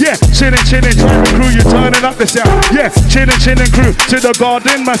feeling. Yeah, chilling, driving crew, you turning up the sound. Yeah, chilling crew to the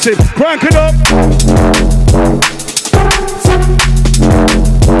Garden Massive. Crank it up.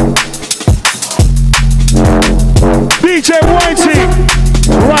 DJ Whitey,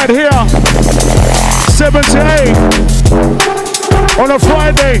 right here, 7 to 8. On a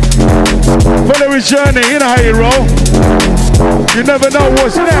Friday, follow his journey, you know how you roll. You never know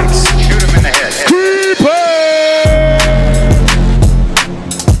what's next. Shoot him in the head. Creeper!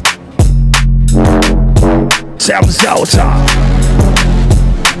 Thames Delta.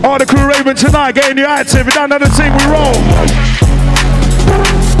 All the crew raving tonight, getting you active. You don't know the team, we roll.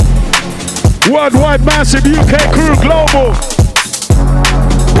 Worldwide massive UK crew, global.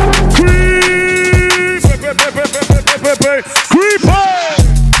 Creeper!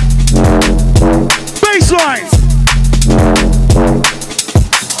 Baseline!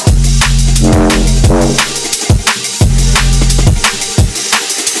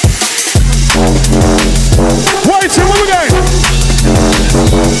 Whitey, where we going?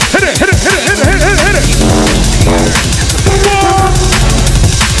 Hit it!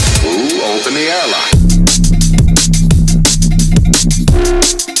 Ooh, open the airlock.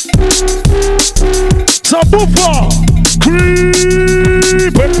 Subwoofer!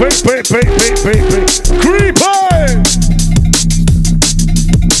 Creeper!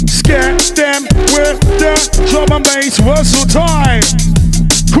 Scare them with the drum and bass whistle time.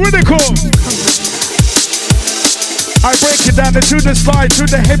 Critical! I break it down to the slide, to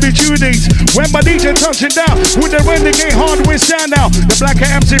the heavy duties. When my DJ touching down, with the renegade hardware sound now. The black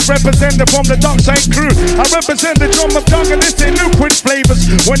MC representative from the dark side crew. I represent the drum of jungle, it's in liquid flavors.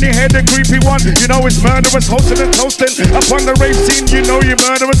 When you hear the creepy one, you know it's murderous. Hosting and toasting upon the rave scene, you know you're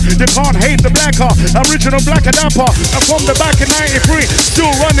murderous. You can't hate the blacker, original black and dapper. And from the back in 93, still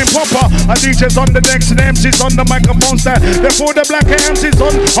running proper. Our DJ's on the decks and MC's on the microphone stand. Therefore the black MC's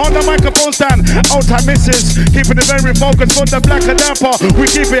on the microphone stand. Out time misses, keeping it very focused on the black and dapper. We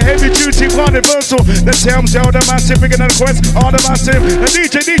keep it heavy duty, universal. The Thames Delta massive, bringing the quest, all the massive. The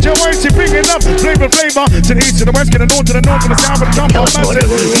DJ Whitey bringing up flavor to the east, to the west, to the north, to the north, to the south, to the jump on massive.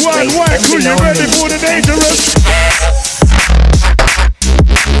 Worldwide crew, you ready for the dangerous?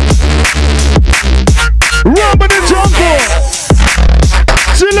 Rub in the jungle.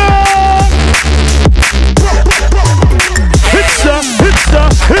 Chilla.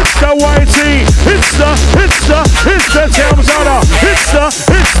 It's the Whitey. It's the Thames Delta. It's the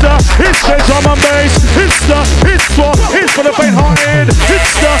drum and bass. It's for the faint-hearted.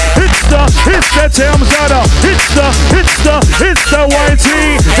 It's the Thames Delta. It's the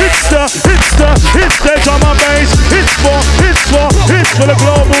Whitey. It's the drum and bass. It's for the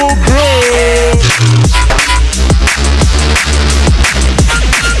global crew.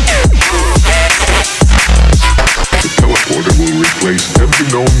 Teleporter will replace every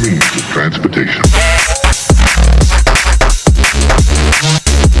known means of transportation.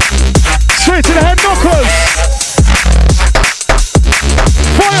 Straight to the head knockers.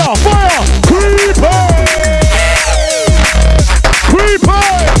 Fire! Creeper!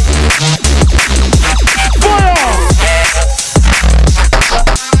 Fire!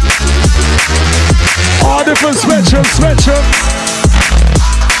 All different spectrum.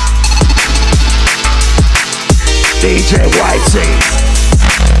 DJ Whitey,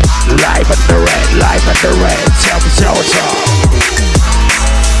 live at the red, Thames Delta.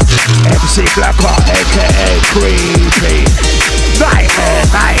 MC Blacker, aka Creepy.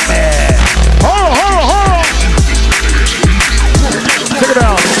 Nightmare. Horror. Check it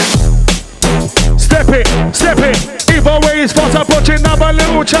out. Step it. Either way is fast. I'm watching another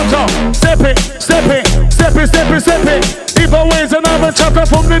little chapter. Step it. Either way is another chapter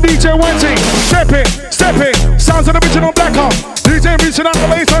from the DJ Whitey. Step it. Sounds of the original Blacker. DJ reaching out the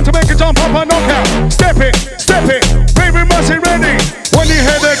baseline to make it jump up and knock out. Step it. Baby must be ready. When you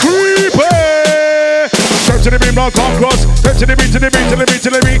hear the creepy. Step to the beat, not come cross. Step to the beat,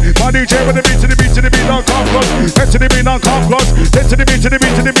 My DJ with the beat, not come cross. Step to the beat, not come cross. Step to the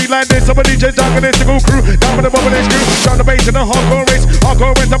beat, like this. Some of DJs down with this to go crew. Down with the bubble this crew. Down the bass in the hardcore race.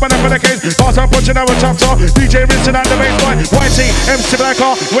 Hardcore race, up and up in the case. Fast and punching our chapter. DJ rinsing out the baseline. Whitey, MC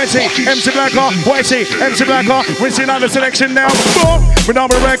Blacker, Whitey, MC Blacker. Rinsing out the selection now. Boom. We now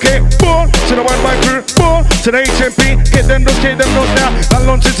wreck it. Boom. To the one by crew. Boom. To the HMP. Get them those now. And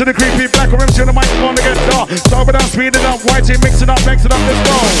launch into the creepy Blacker MC on the microphone to get dark. Start without speeding up. Whitey, mix it up, let's go.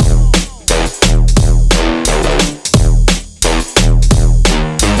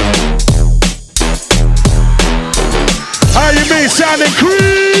 How you mean sounding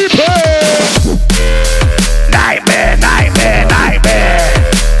creepy? Nightmare.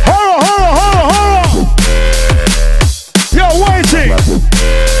 Horror. Yo, Whitey.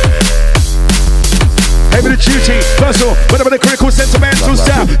 Heavy the duty, personal, whatever the critical sentimental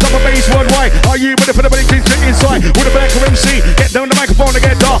sound. Top of bass worldwide. Are you ready for the body to inside? With a Blacker MC, get down the microphone to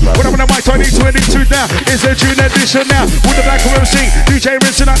get dark. When I'm on the mic, I need to now. It's a June edition now. With the Blacker MC, DJ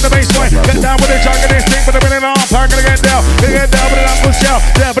rinsing out the bass line. Get down with the jungle instinct, with the minute arm. I'm gonna get down with the knuckles shout.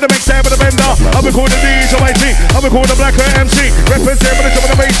 Down for the mix, down for the bender. I'm recording DJ Whitey, I'm recording the Blacker MC. Represent for the top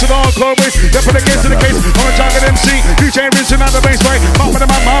of the bass and all chorus. Get for the kids in the case. I'm a jungle MC, DJ rinsing out the bass line. Mom with the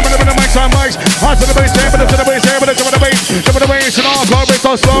mic, some mics. Heart to the bass. To the bass, top of the bass, and all chorus,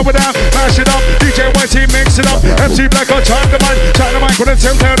 I'll slow it down, mash it up. DJ Whitey, mix it up. MC Blacker, chime the mic with a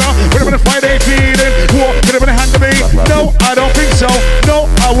temperature. We're gonna fight a feeling. What? Gonna be a hand to me? No, I don't think so. No,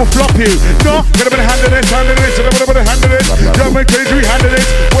 I will flop you. No, gonna be a hand to this. Gonna be a hand to this. German cage, we handle this.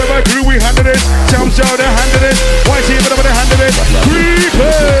 Where my crew, we handle this. Jump show, they handle this. Whitey, gonna be a hand to this. Creepy.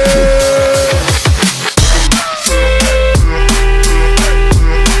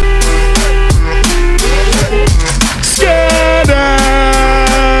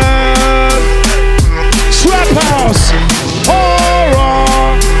 House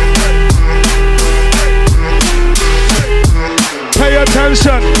horror. Pay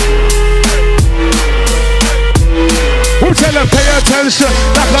attention. We tell them pay attention.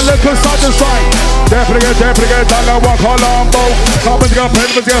 Like a little soldier sign. Definitely, I got one Colombo. Carbon's gonna play,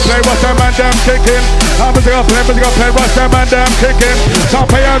 what's that man damn kicking? Carbon's gonna play, what's that man damn kicking? So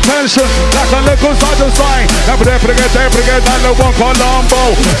pay attention. Like a little soldier sign. Definitely, I got one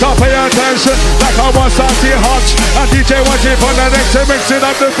Colombo. So pay attention. Like I want Santi Hutch. And DJ watching for the next to mix it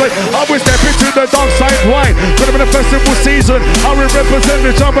up the play. I will step into the dark side wide. Put them in the festival season. I will represent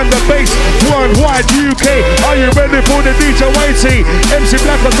the drum and the bass. Worldwide UK. Are you ready for the DJ Whitey? MC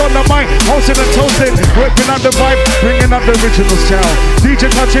Blacker's on the mic. Hosting and toasting. Working up the vibe. Bringing up the original sound. DJ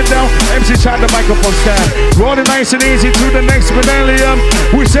touching down. MC trying the microphone stand. Rolling nice and easy to the next millennium.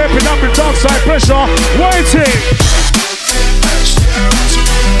 We're stepping up the dark side pressure. Whitey.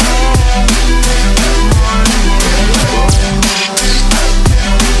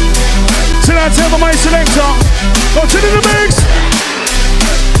 Till I tell my selector, go to the mix.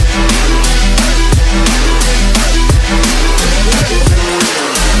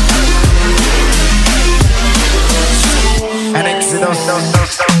 An exodus.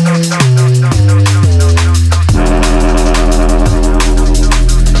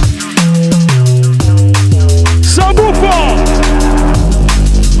 Subwoofer.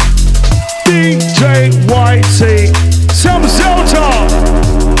 DJ Whitey. Some Zelda.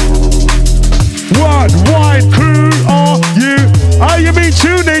 Worldwide crew, are you being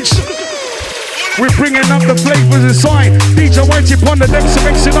tunage? We're bringing up the flavors inside. DJ Whitey upon the decks and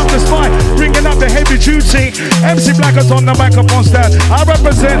mixing up the spine. Bringing up the heavy duty. MC Blacker's on the microphone stand. I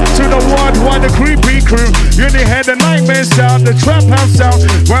represent to the worldwide, the creepy crew. You only hear the nightmare sound, the trap house sound.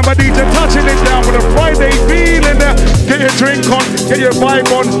 When my DJ touching it down with a Friday feeling there. Get your drink on, get your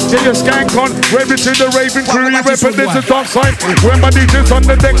vibe on, get your skank on. Ready to the raving crew, you represent the dark side. When my DJ's on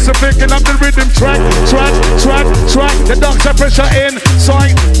the decks and picking up the rhythm track. The dark side pressure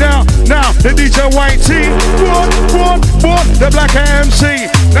inside. Now, the DJ Whitey, what? The Black MC.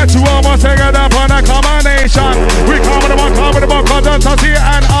 Let's do almost take it up on a combination. We come with the one, cause that's here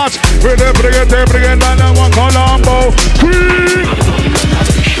and us. We're there, and then one Colombo.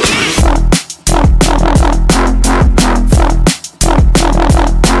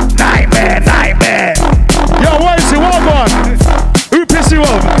 Nightmare.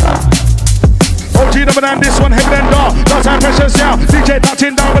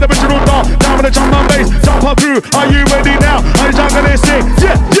 the original dog. Down with the drum and bass, jump up through. Are you ready now? Are you jumping this thing?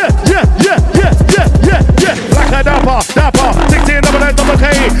 Yeah. Black and dapper, 16 double K.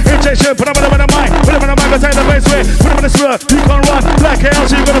 Injection, put them in the mic, put them in the mic, take the bass way, put them in the slur. You can run, black hair,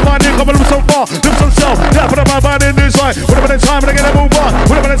 so you gotta find it. Come on, live so far, live so self. Yeah, put them out in this side. Put them in the time when I get a move on.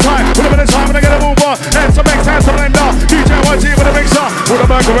 Put them in the time when I get a move on. And some makes hands, some like now. DJ YT with a mixer. Put the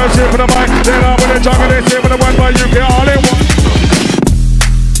mic around, shit for the mic. Then I'm with the jungle, they say with the one by you get all in one.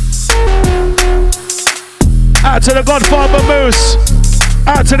 Out to the Godfather Moose.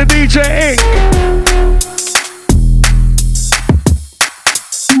 Out to the DJ Ink.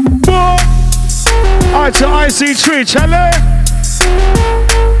 Out to IC3, challenge.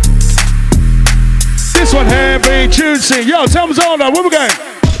 This one heavy, juicy. Yo, tell me on that. Where we going?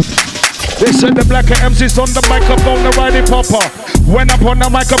 They said the blacker MC's on the microphone, the riding popper. When up on the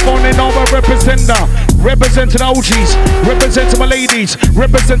microphone, they know I represent now. Representing the OGs, representing my ladies,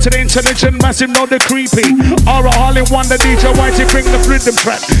 representing the intelligent, massive, not the creepy. Alright, all in one, the DJ Whitey bring the rhythm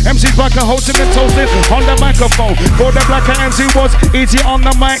track. MC's back and hosting and toasting on the microphone. For the blacker MC was easy on the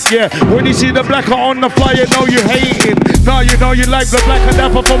mic, yeah. When you see the blacker on the fly, you know you hating. Now you know you like the blacker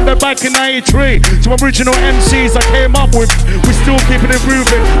dapper from the back in 93. Some original MCs I came up with. We're still keeping it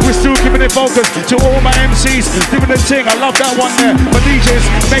moving, we're still keeping it focused. To all my MCs, doing the thing, I love that one there. My DJs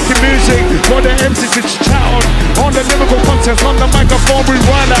making music for the MCs which chat on the lyrical contest, on the microphone we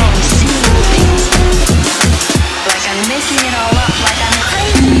run out. Like I'm making it all up, like I'm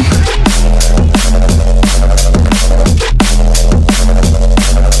crazy.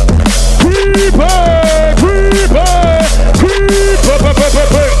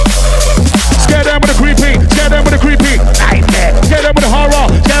 Scare them with the creepy, scare them with the creepy, nightmare. Scare them with the horror,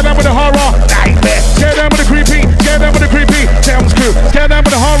 scare them with the horror, nightmare. Scare them with the creepy, scare them with the creepy, sounds crew. Scare them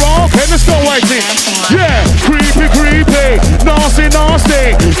with the horror, okay, let's go Whitey. Yeah, creepy,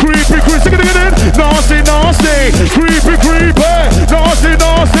 nasty, creepy, stick it in, nasty, creepy, creepy, nasty, creepy, nasty,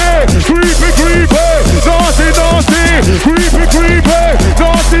 creepy,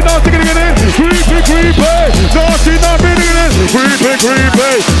 nasty, get it in, creepy, nasty,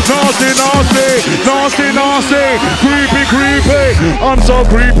 creepy, I'm so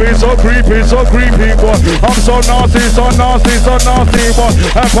creepy, boy. I'm so nasty, boy.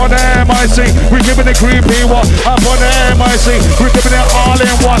 Up on the MIC, we giving it creepy, what? Up on the MIC, we giving it all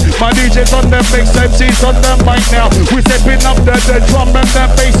in one. My DJ's on the mix, MC's on the mic now. We stepping up the drum and the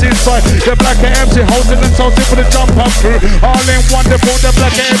bass inside. The blacker MC holding and toasting for the jump up crew. All in wonderful, the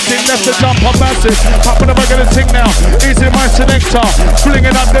blacker MC left the jump up massive. Popping up, I gotta sing now. Easy my selector,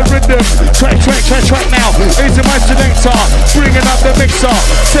 flinging up the rhythm. Track now. Easy my selector, bringing up the mixer.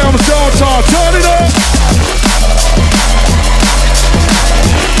 Sound starter, turn it up.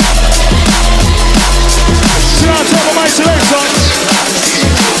 Shout out to my selector.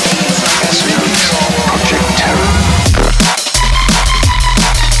 Project Terror.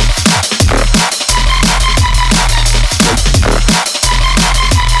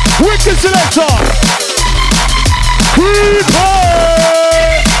 Wicked selector. Creeper.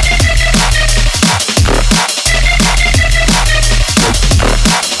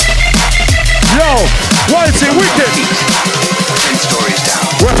 Yo, Whitey, wicked. 10 stories down.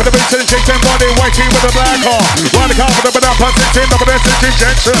 Work for the beats and chicks and body, Whitey with a black car. Run the car with a banana punch, 16 double S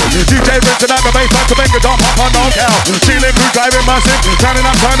injection. DJ rinsing out the bass, back to make a dump up on knockout. Ceiling crew driving massive, turning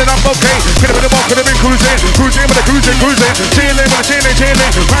up, okay. Could have been a walk, could have been cruising with a cruising. Chilling with a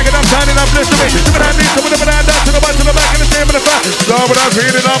chilling. Cranking up, turning up, blistering. Doing that beat, coming up and down to the back, and the same with the front. Slow it up,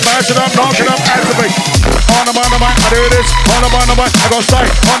 feeding up, mashing up, knocking up, activate. On the mic, I do this. On the mic, I go sight.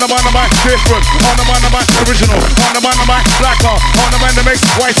 On the mic, different. On the mic, original. On the mic, blacker. On the band, the mix,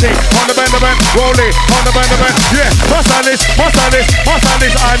 Whitey. On the band, Rolly. On the band, yeah. My stylist,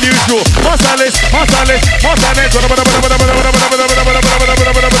 unusual. My stylist.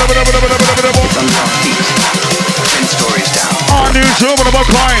 Unusual, but I'm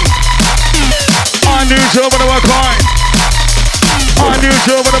crying. Unusual, but I'm crying.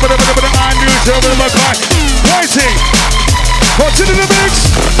 Unusual, but I'm crying. Waiting. What's in the mix?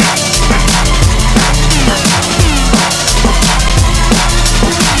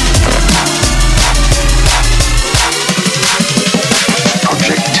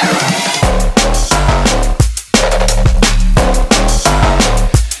 Project Terror.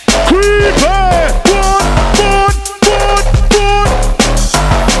 Creeper! Boom!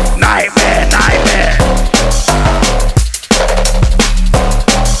 Nightmare!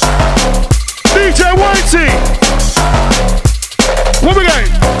 DJ Whitey! Where we going?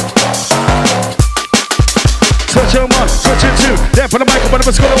 switching one, switching two. There for the mic, but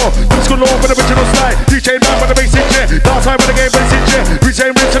I'm school law with the original slide. DJ man with the bass in chair. Last time with the game bass in chair.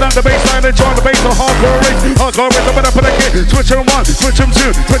 DJ reaching out the bass line and join the bass on hardcore race. Hardcore race, I'm gonna put a kid. Switching one, switching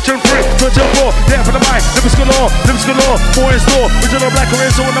two, switching three, switching four. There for the mic, Liverpool law, four in store. Original black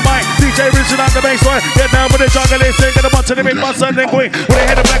arena on the mic. DJ reaching out the bass line. Get down with the jungle, they say, get a bunch of the big bus and then quick. With a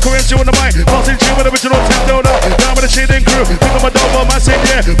head of black arena on the mic. Passing two with the original 10 donor. Down with the cheating crew. Pick up a double massive,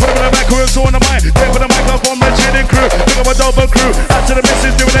 yeah. Put them in the black arena on the mic. There for the mic up on the cheating crew. Pick up a double crew. Out to the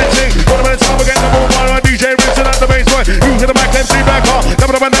missus doing their thing. Put them in the time again, the ball bar. DJ reaching out the bass line. You to the back, MC back off.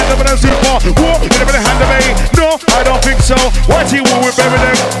 Double up and down, double down, super far. Whoa, get a bit of hand of me. No, I don't think so. Whitey will whip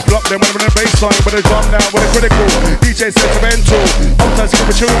everything. Block them with the bass line, with a drum down, with a critical. DJ sentimental. Sometimes give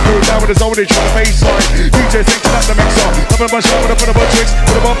a tune crew down with his own age on the bass line. DJ thinking out the mixer. Up in my shot with a put up a tricks.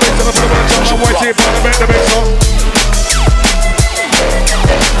 Put up a bass and a put up a jump. I'm Whitey upon the mixer.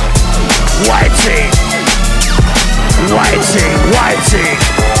 Whitey.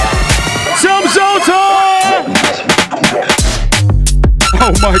 Some Zota!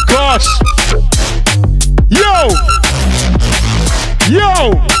 Oh my gosh! Yo!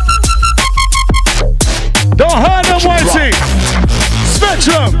 Don't hurt them, Whitey!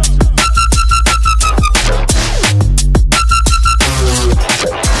 Spectrum!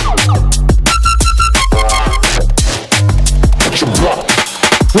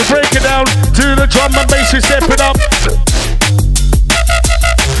 We break it down to the drum and bass, we step it up.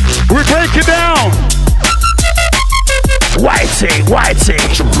 We break it down. Whitey.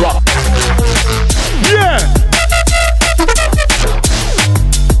 Yeah.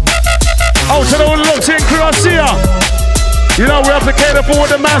 Oh, to the locked in crew, I see ya. You know, we have to cater for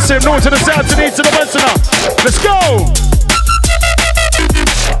the massive. North to the south, to the east, to the west now. Let's go.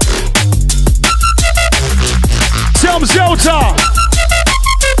 Some Zelta.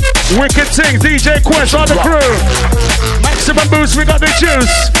 Wicked things, DJ Quest on the crew. Maximum boost, we got the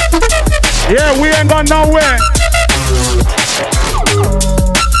juice. Yeah, we ain't gone nowhere.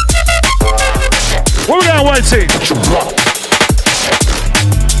 Where we going, Whitey?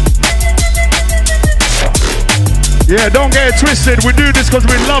 Yeah, don't get it twisted. We do this because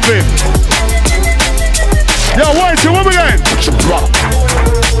we love it. Yo, Whitey, where we going?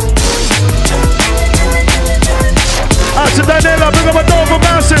 Out to Daniela, bring up a dog for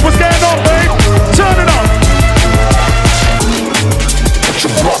Massive. What's going on, babe? Turn it on.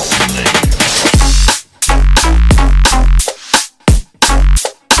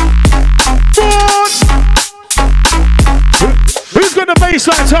 Who's got the bass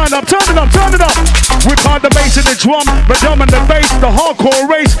line turned up? Turn it up. We caught the bass in the drum, the drum and the bass, the hardcore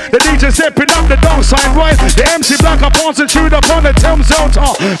race. The DJ stepping up the dark side right. The MC Black up on shoot up on the Thames Delta.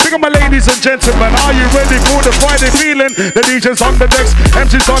 Big up my ladies and gentlemen, are you ready for the Friday feeling? The DJ's on the decks,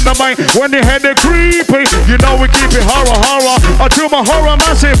 MC's on the mic. When they head the creepy, you know we keep it horror. I do my horror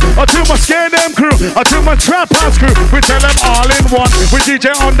massive, I do my scare them crew, I do my trap house crew. We tell them all in one. We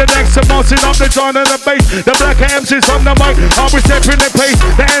DJ on the decks, and bouncing up the joint and the bass. The Black MC's on the mic, are we stepping the pace?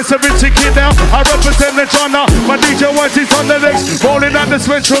 The answer is kid now. I represent the genre. My DJ Whitey's on the decks, rolling out the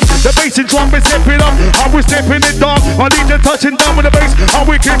spectrum. The bass and drum is stepping up. Are we stepping it down? My DJ touching down with the bass. Are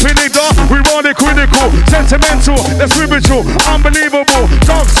we keeping it down? We run it critical, sentimental, the spiritual, unbelievable.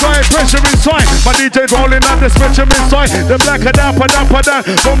 Dark side, pressure inside. My DJ rolling out the spectrum inside. The Black down.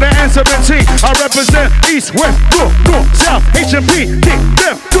 From the N17, I represent East, West, North, South, H&P, kick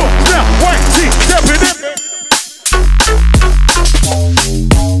them, North, South, White, see, stepping in.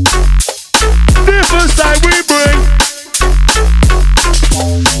 Different style we bring.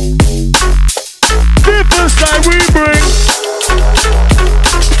 Different style we bring.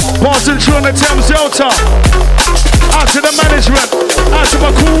 Passing through on the Thames Delta. Out to the management. Out to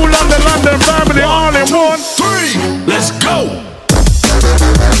my cool London family. All in 1, 3. Let's go.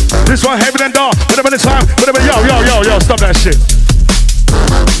 This one heavy and dark. Whatever the time. Whatever. Yo. Stop that shit.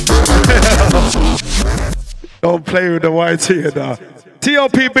 Don't play with the YT now.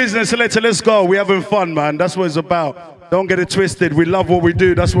 TOP business selector, let's go. We having fun, man. That's what it's about. Don't get it twisted. We love what we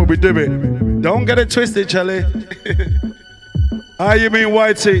do. That's what we do it. Don't get it twisted, Charlie. How you mean,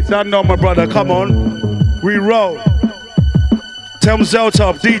 YT? That no, my brother. Come on. We roll. Thames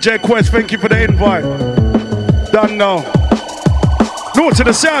Delta, DJ Quest, thank you for the invite. Done now. North to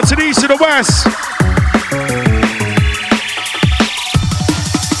the south, to the east, to the west.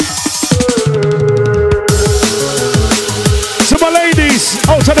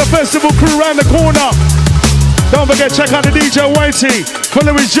 Out to the festival crew round the corner. Don't forget, check out the DJ Whitey.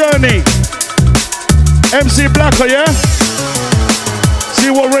 Follow his journey. MC Blacker, yeah?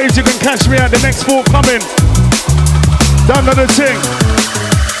 See what raves you can catch me at the next forthcoming. Down to the thing.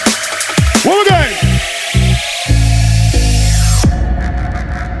 What we going?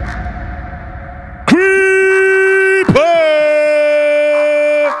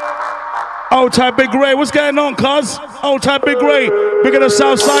 Old type Big Ray, what's going on, cuz? Old type Big Ray, big of the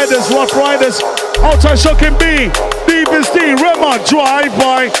Southsiders, Rough Riders. Old type Shocking B, Deepest D, Rema, Drive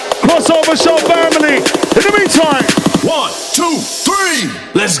By, Crossover Show Family. In the meantime, 1, 2, 3,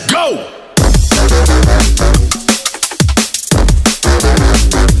 let's go.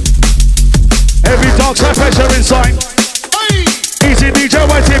 Every dark side pressure inside. Easy DJ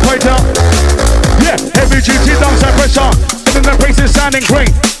YT Pointer. Yeah, heavy duty dark side pressure. And the place is sounding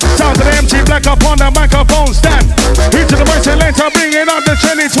great. Sounds of the MC Black up on the microphone stand. Here to the voice and later bringing up the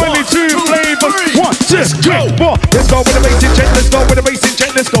 2022 flavor. 1, 2, 3, 4. Let's go with the bass in check. Let's go with the bass in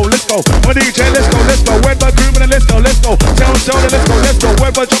check. Let's go, let's go. On DJ, let's go, let's go. Web by crew, let's go, let's go. Tell let's go, let's go.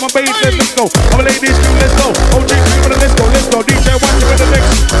 Web by drum and bass, let's go. I'm a ladies crew, let's go. OG crew, let's go, let's go. DJ watch it with the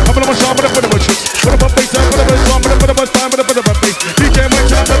next. I'm gonna shop, put a tricks. Put up a bass, put up a drum, put up a time, put up a bass. DJ watch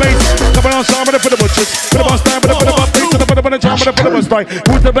it on the bass. Come on, shop, put up a tricks. Put up a time, put up a bass. Put up a drum, put up a style.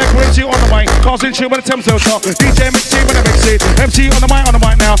 Who's the black MC on the mic? Causing tune with a Thames Delta. DJ MC with a mix it. MC on the mic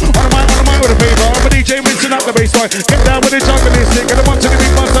now. On the mic with a paper. I'm a DJ rinsing up the bass line. Get down with the jungle stick. And I want to the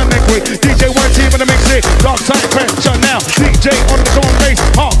big buzz and neck weight. DJ YT with a mix it. Dark side pressure now. DJ on the drum bass.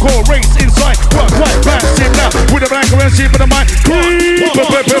 Hardcore race inside. Work right back. Sim now. With a black MC with a mic.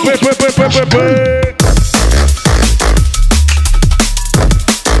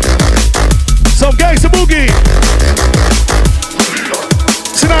 Some gangsta boogie.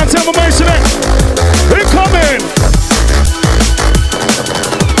 Sit down, tell my man, sit down. We're coming.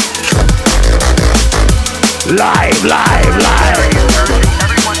 Live. 1,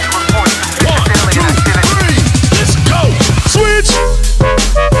 2, 3, let's go. Switch.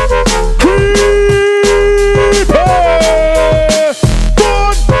 Creeper.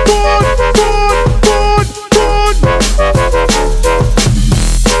 Born.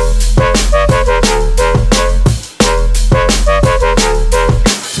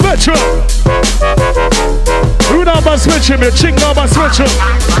 Spectrum. Who know about Spectrum? Your chick know about Spectrum.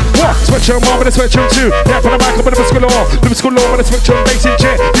 What? Spectrum 1 with a Spectrum 2. Yeah, for the mic up with the school law. The school law with a Spectrum bass in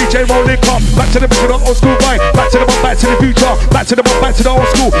chair. DJ rolling come. Back to the old school vibe. Back to the one, back to the future. Back to the one, back to the old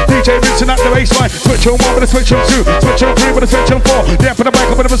school. DJ rinsing out the bass line. Spectrum 1 with a Spectrum 2. Spectrum 3 with a Spectrum 4. Yeah, for the mic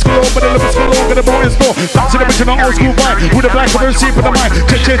up with the school law. With the school law. With the boy in store. Back to the original old school vibe. With the black of the seat for the mic.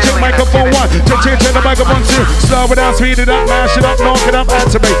 Check microphone 1. Check the microphone 2. Slow it down, speed it up, mash it up, knock it up,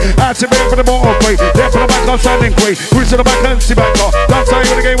 activate for the motor play. Yeah, for the back on standing great. Who's to the back and see back off. That's how you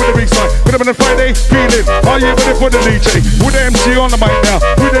with the game with the big side. Put them on a Friday, feeling. Are you ready for the DJ? With the MC on the mic now.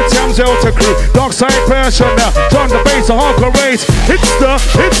 With the Thames Delta crew. Dark side pressure now. Turn the bass, a hardcore race. It's the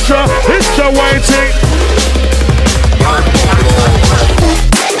waiting.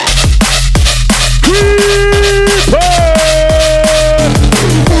 Creeper.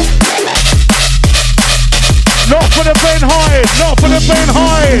 Not for the faint-hearted.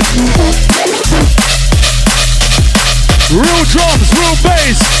 Real drums, real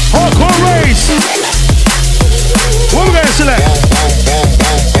bass, hardcore race. What we gonna select?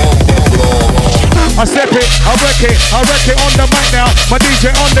 I step it, I wreck it on the mic now. My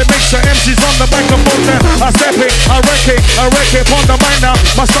DJ on the mixer, MC's on the microphone now. I step it, I wreck it on the mic now.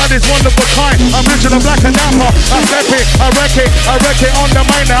 My style is one of a kind, I'm original black and damper. I step it, I wreck it on the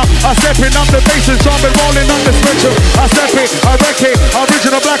mic now. I step it up the bass and drum and rolling on the spectrum. I step it, I wreck it,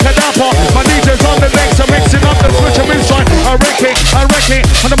 original black and damper. My DJ's on the next, I'm mixing up the spectrum inside. I wreck it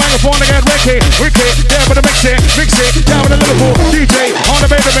on the microphone again, wreck it, yeah, but I mix it, down with the Liverpool DJ on the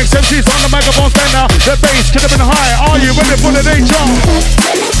baby mix, MC's on the microphone stand now. The bass could have been high. Are you ready for the day jump?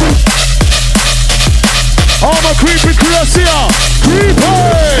 All my creepy crew are here. Creepy.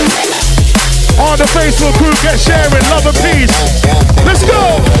 All the Facebook crew get sharing, love and peace. Let's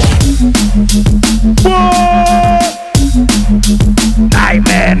go. Whoa.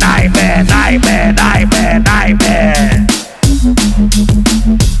 Nightmare.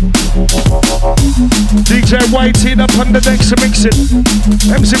 DJ YT up on the decks to mix it.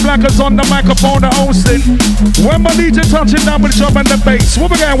 MC Blackers on the microphone, the hosting. When my DJ touching down with the drum and the bass,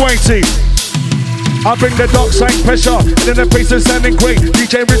 what we going YT? I bring the dark side pressure, and then the bass is sounding great.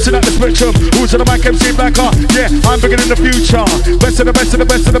 DJ rinsing out the spectrum. Who's on the mic? MC Blacker. Yeah, I'm bigger in the future. Best of the best of the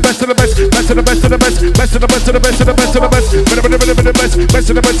best of the best of the best. Best of the best of the best. Best of the best of the best of the best of the best. Best of the best.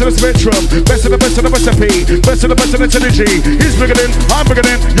 Best of the best of the spectrum. Best of the best of the recipe. Best of the best of the synergy. He's bigger than, I'm bigger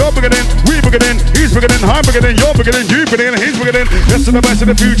than, you're bigger than, we bigger than. He's bigger than, I'm bigger than, you're bigger than, you bigger than, he's bigger than. Best of the best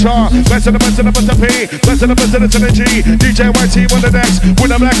of the future. Best of the best of the recipe. Best of the best of the synergy. DJ YT on the decks with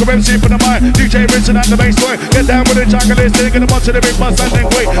a black of MC for the mic. DJ rinsing out the bass boy. Get down with the jungle, let's take it up to the big bus and then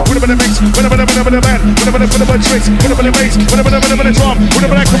wait. With a bit of mix, with a bit of band, with a bit of tricks, with a bit of bass, with a bit of drum, with a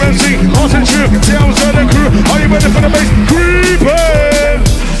black of MC, hot and true. Thames Delta crew, are you ready for the bass? Creeping!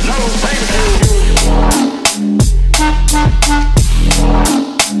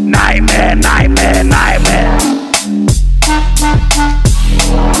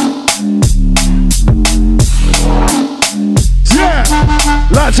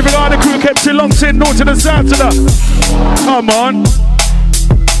 Lots of the crew kept it long, sitting north to the south to the. Come on.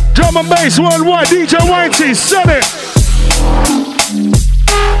 Drum and bass worldwide, DJ Whitey, send it.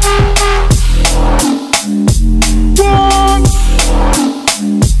 One.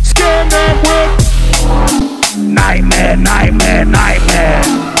 Scare them with nightmare, nightmare, nightmare.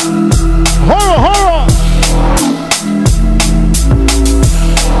 Horror, horror.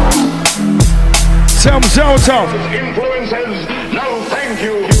 Tell Influences, no thank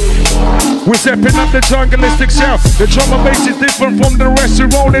you. We're stepping up the jungleistic sound. The drum and bass is different from the rest. We're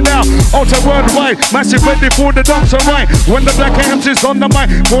rolling out. Outer worldwide, massive ready for the dumps and right. When the black hands is on the mic,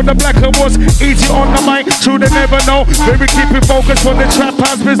 for the black was easy on the mic. True, they never know. Baby, keep it focused for the trap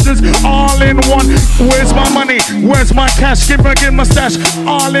house business. All in one. Where's my money? Where's my cash? Give my stash.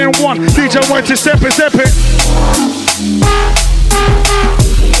 All in one. DJ Whitey, step it, step it.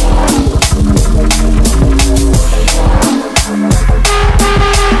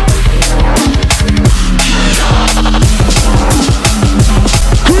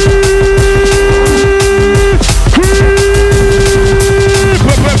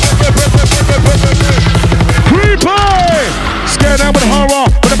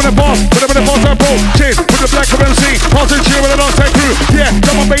 With the black MC, positive with an on-site crew. Yeah,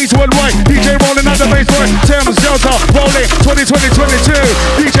 drum and bass worldwide. DJ rolling out the bass boy. Thames Delta rolling 2020-22.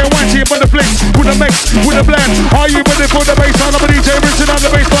 DJ Whitey up on the flicks with the mix, with the blend. Are you ready for the bass line? I'm a DJ rinsing on the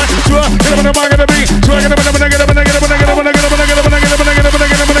bass line. Swear, get up in the mic of the beat. Swear, get up in the mic of the beat.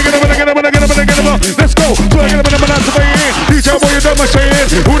 Let's go. Swear, get up in the mic of the beat. DJ boy, you demonstrating.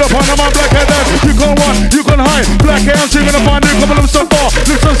 Who the pan of my black head dance? You can run, you can hide. Black hair, I'm singing a fine new couple of so far.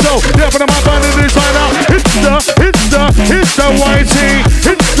 Listen so, yeah, but I'm out band in this line out. It's the Whitey.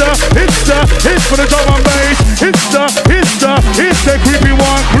 It's for the drum and bass. It's the creepy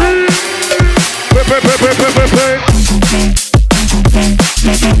one.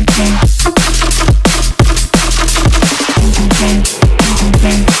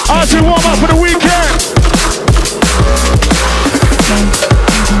 As we warm up for the weekend.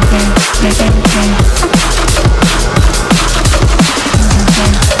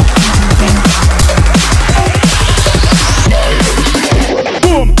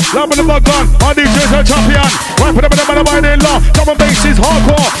 Love in the gun, my DJ's a champion. Right for the by the law. Drum and bass is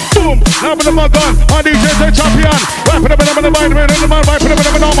hardcore. Boom. Love in the gun, my DJ's a champion. Right for the by the man. Right for the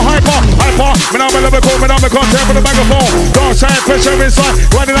I'm hyper. Man, I'm a level cool. Man, I'm a content for the microphone. Dark side pressure inside.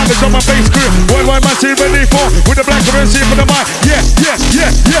 Riding on the drum and bass crew. Worldwide massive ready for with the black currency for the mic. Yeah.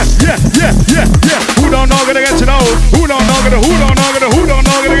 Who don't know gonna get to know? Who don't know gonna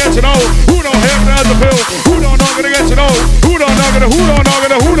get to know? Who don't have the pill? Who don't know gonna get to know? Who don't know gonna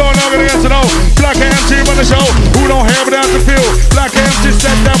get to know? Black MC on the show. Who don't have it out the field? Black MC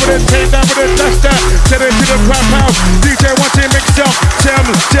step down with it, take down with it, touch that. Send it to the crap house. DJ wants it mixed up.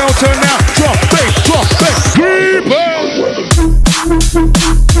 Tell turn now. Drop bass.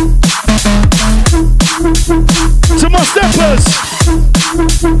 To my steppers.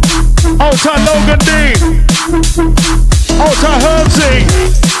 Outside Logan D. Outside Herbsy.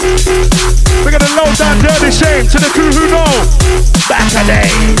 We're gonna load that dirty shame to the crew who know. Back a day.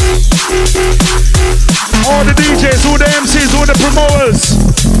 All the DJs, all the MCs, all the promoters,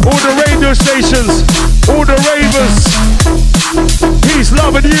 all the radio stations, all the ravers. Peace,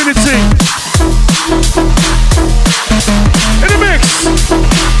 love and unity. In the mix.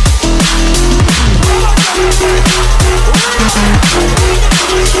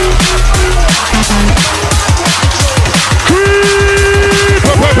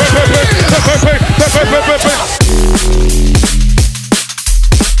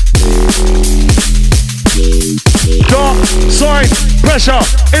 Dark side pressure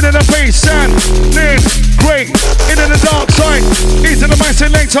into the bass sound, lean great into the dark side, into the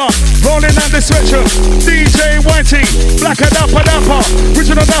massive later, rolling out the sweatshirt. DJ Whitey, black a dapper,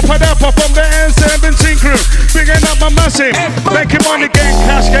 original dapper from the N17 crew, bigging up my massive, making money, getting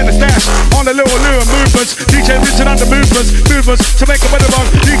cash, getting the stash on the little movements. DJ Richard and the movements to make a better run.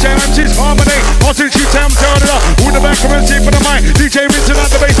 DJ MC's harmony, hostage you tell turn it up. With the back of MC for the mic, DJ Richard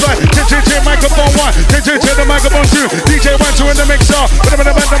and the bass line, microphone one, the microphone two, DJ Whitey in the mixer, put it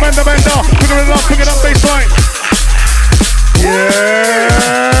up bass line. Yeah.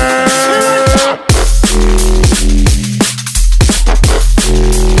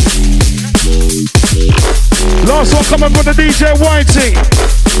 Last one coming from the DJ Whitey.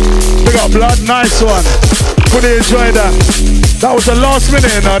 We got blood, nice one. Pretty enjoy that. That was the last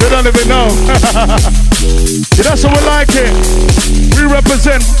minute now, they don't even know. Yeah, that's how we like it. We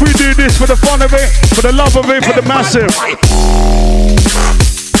represent, we do this for the fun of it, for the love of it, for the massive.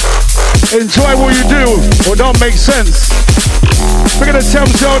 Enjoy what you do, or don't make sense. We're gonna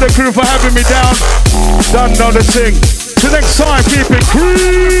tell the crew for having me down. Done on the thing. Till next time, keep it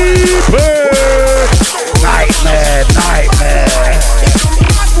creeping.